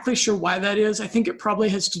exactly sure why that is. I think it probably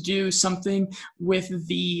has to do something with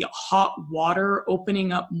the hot water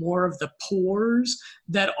opening up more of the pores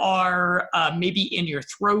that are maybe in your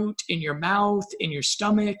throat, in your mouth, in your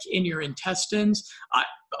stomach, in your intestines.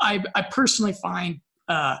 I personally find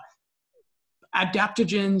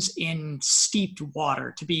adaptogens in steeped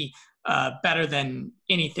water to be better than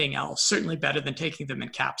anything else, certainly better than taking them in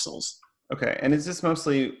capsules. Okay, and is this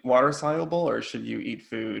mostly water soluble, or should you eat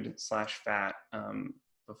food / fat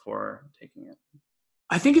before taking it?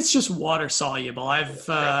 I think it's just water soluble. I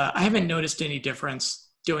haven't noticed any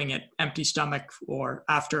difference doing it empty stomach or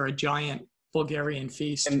after a giant Bulgarian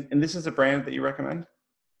feast. And this is a brand that you recommend?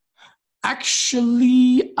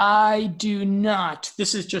 Actually, I do not.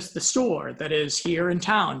 This is just the store that is here in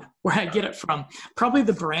town where I get it from. Probably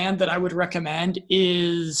the brand that I would recommend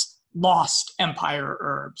is Lost Empire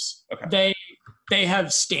Herbs. Okay. They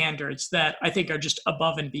have standards that I think are just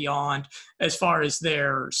above and beyond as far as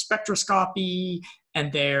their spectroscopy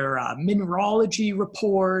and their mineralogy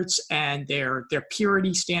reports and their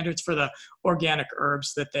purity standards for the organic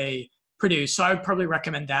herbs that they produce. So I would probably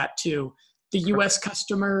recommend that to the US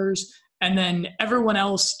customers. And then everyone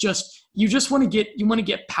else, you want to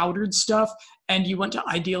get powdered stuff, and you want to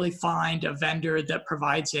ideally find a vendor that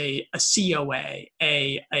provides a COA,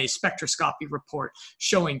 a spectroscopy report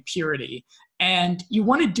showing purity. And you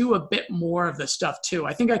want to do a bit more of the stuff too.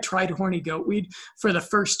 I think I tried horny goatweed for the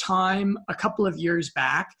first time a couple of years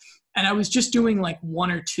back, and I was just doing like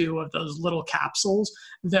 1 or 2 of those little capsules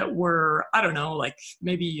that were, I don't know, like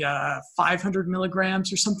maybe 500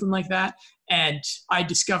 milligrams or something like that. And I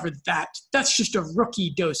discovered that that's just a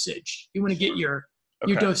rookie dosage. You want to get your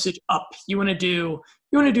dosage up. You want to do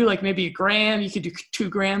like maybe 1 gram. You could do 2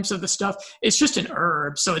 grams of the stuff. It's just an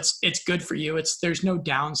herb, so it's good for you. There's no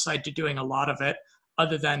downside to doing a lot of it,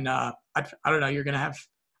 other than I don't know. You're gonna have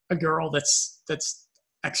a girl that's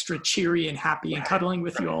extra cheery and happy and cuddling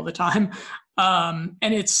with you all the time. And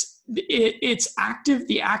it's active.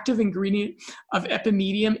 The active ingredient of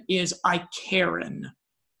Epimedium is Icariin,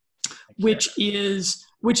 which is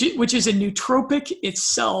a nootropic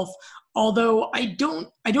itself. Although I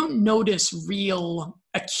don't notice real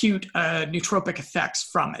acute nootropic effects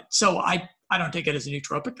from it. So I don't take it as a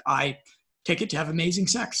nootropic. I take it to have amazing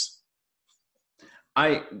sex.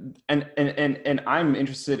 And I'm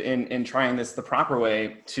interested in trying this the proper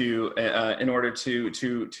way to in order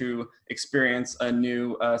to experience a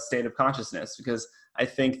new state of consciousness, because I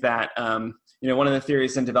think that one of the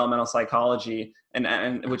theories in developmental psychology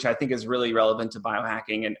and which I think is really relevant to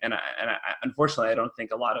biohacking, and unfortunately I don't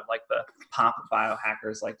think a lot of like the pop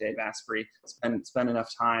biohackers like Dave Asprey spend enough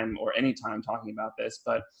time or any time talking about this,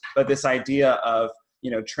 but this idea of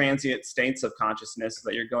transient states of consciousness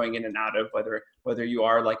that you're going in and out of, whether you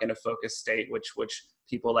are like in a focused state, which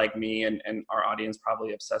people like me and our audience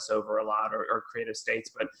probably obsess over a lot, or creative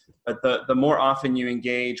states, but the more often you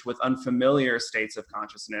engage with unfamiliar states of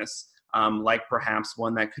consciousness, like perhaps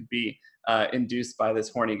one that could be induced by this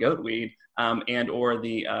horny goat weed, and or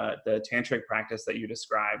the tantric practice that you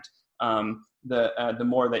described, the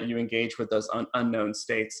more that you engage with those unknown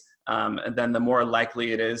states, and then the more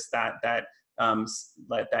likely it is that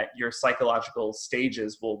your psychological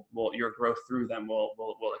stages your growth through them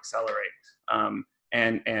will accelerate.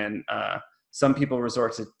 And some people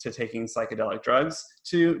resort to taking psychedelic drugs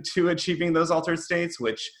to achieving those altered states,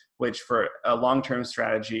 which for a long-term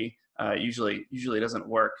strategy usually doesn't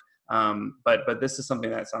work. But this is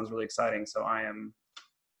something that sounds really exciting. So I am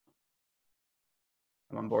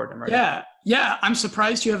I'm on board. I'm ready. Yeah. I'm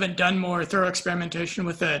surprised you haven't done more thorough experimentation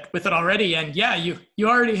with it already. And yeah, you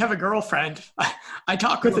already have a girlfriend. I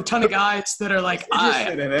talk with a ton of guys that are like,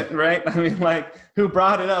 interested in it, right? I mean, like, who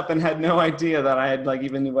brought it up and had no idea that I had like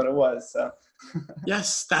even knew what it was. So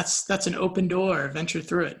yes, that's an open door. Venture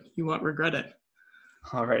through it. You won't regret it.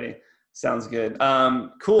 Alrighty. Sounds good.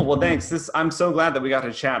 Cool. Well, thanks. I'm so glad that we got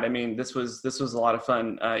to chat. I mean, this was a lot of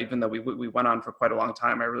fun, even though we went on for quite a long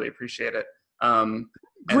time. I really appreciate it.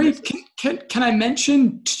 Great. Can I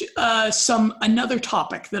mention another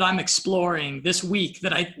topic that I'm exploring this week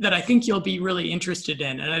that I think you'll be really interested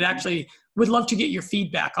in, and I'd actually would love to get your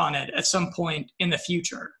feedback on it at some point in the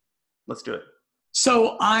future. Let's do it.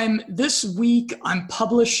 So this week I'm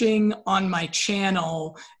publishing on my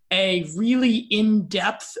channel a really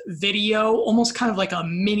in-depth video, almost kind of like a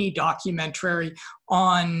mini documentary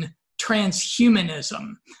on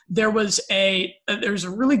transhumanism. There's a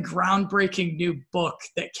really groundbreaking new book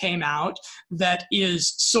that came out that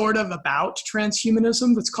is sort of about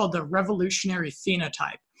transhumanism that's called The Revolutionary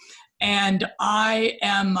Phenotype. And I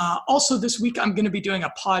am also this week, I'm going to be doing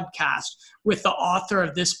a podcast with the author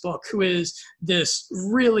of this book, who is this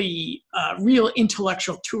really real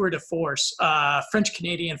intellectual tour de force,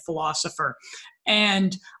 French-Canadian philosopher.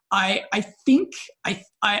 And I think that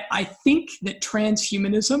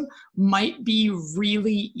transhumanism might be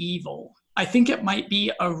really evil. I think it might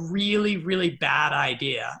be a really, really bad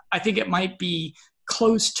idea. I think it might be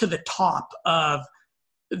close to the top of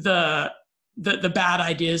the bad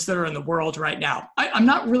ideas that are in the world right now. I'm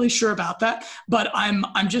not really sure about that, but I'm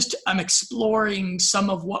exploring some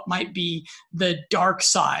of what might be the dark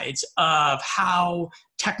sides of how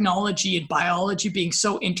technology and biology being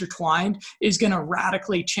so intertwined is going to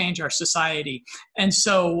radically change our society. And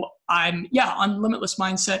so on Limitless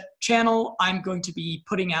Mindset channel, I'm going to be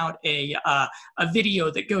putting out a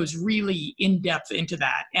video that goes really in depth into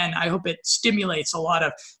that. And I hope it stimulates a lot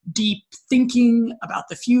of deep thinking about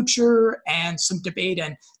the future and some debate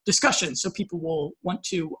and discussion. So people will want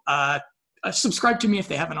to subscribe to me if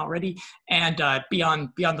they haven't already, and be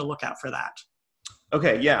on the lookout for that.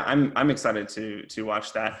 Okay, yeah, I'm excited to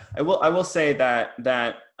watch that. I will say that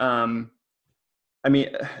I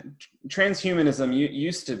mean, transhumanism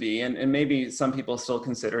used to be, and maybe some people still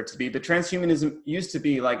consider it to be, but transhumanism used to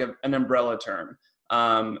be like an umbrella term.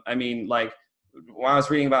 I mean, like when I was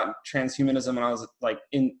reading about transhumanism when I was like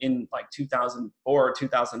in like 2004 or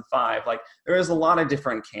 2005, like there was a lot of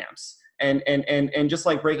different camps. And just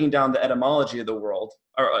like breaking down the etymology of the world,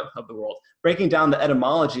 breaking down the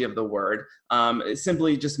etymology of the word,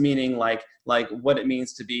 simply just meaning like what it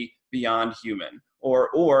means to be beyond human,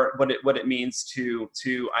 or what it means to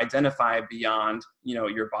identify beyond, you know,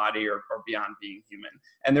 your body or beyond being human.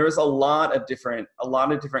 And there was a lot of different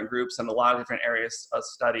groups and a lot of different areas of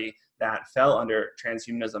study that fell under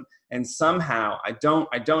transhumanism. And somehow, I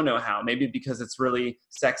don't know how, maybe because it's really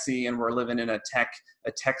sexy and we're living in a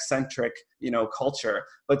tech-centric, you know, culture,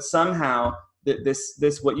 but somehow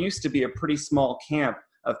this what used to be a pretty small camp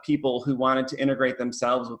of people who wanted to integrate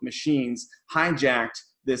themselves with machines hijacked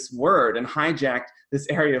this word and hijacked this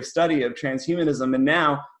area of study of transhumanism. And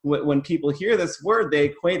now when people hear this word, they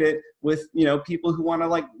equate it with, you know, people who want to,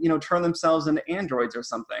 like, you know, turn themselves into androids or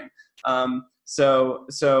something. And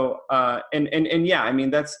yeah, I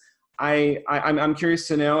mean, that's, I'm curious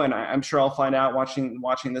to know, and I'm sure I'll find out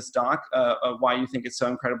watching this doc, why you think it's so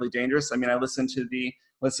incredibly dangerous. I mean, I listened to the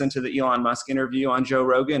Elon Musk interview on Joe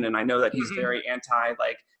Rogan, and I know that he's very anti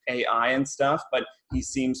like AI and stuff, but he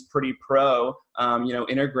seems pretty pro, you know,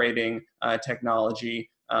 integrating technology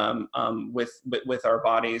with our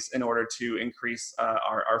bodies in order to increase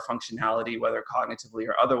our functionality, whether cognitively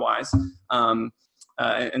or otherwise.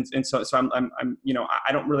 And so I'm you know,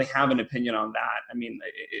 I don't really have an opinion on that. I mean,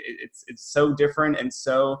 it's so different and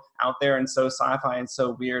so out there and so sci-fi and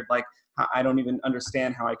so weird. Like, I don't even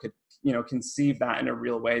understand how I could, you know, conceive that in a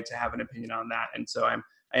real way to have an opinion on that. And so I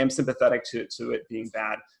am sympathetic to it being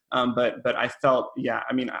bad. But I felt, yeah,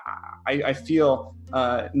 I mean, I feel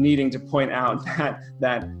needing to point out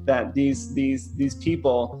that these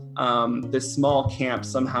people, this small camp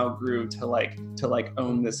somehow grew to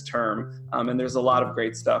own this term. And there's a lot of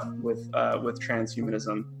great stuff with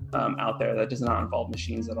transhumanism out there that does not involve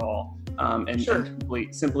machines at all. And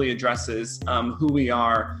simply addresses who we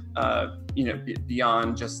are, you know,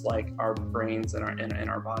 beyond just like our brains and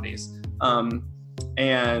our bodies.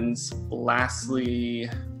 And lastly,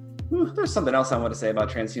 there's something else I want to say about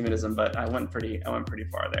transhumanism, but I went pretty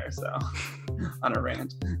far there. So on a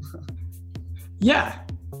rant. Yeah.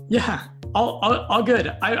 All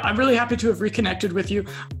good. I'm really happy to have reconnected with you.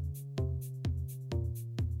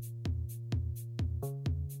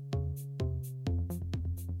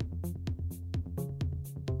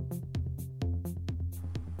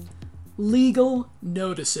 Legal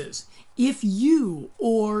notices. If you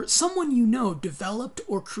or someone you know developed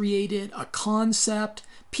or created a concept,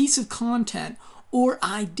 piece of content, or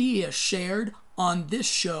idea shared on this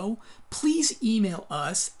show, please email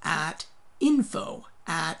us at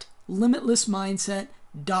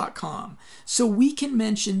info@limitlessmindset.com so we can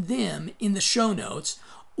mention them in the show notes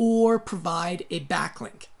or provide a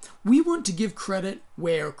backlink. We want to give credit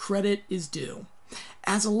where credit is due.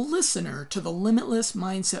 As a listener to the Limitless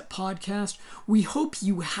Mindset podcast, we hope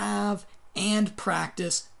you have and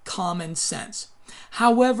practice common sense.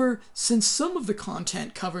 However, since some of the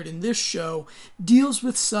content covered in this show deals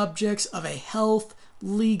with subjects of a health,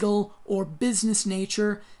 legal, or business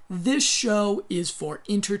nature, this show is for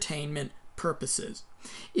entertainment purposes.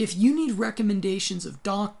 If you need recommendations of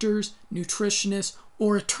doctors, nutritionists,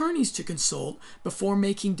 or attorneys to consult before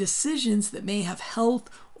making decisions that may have health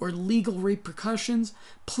or legal repercussions,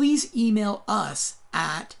 please email us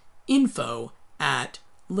at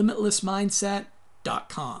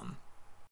info@limitlessmindset.com.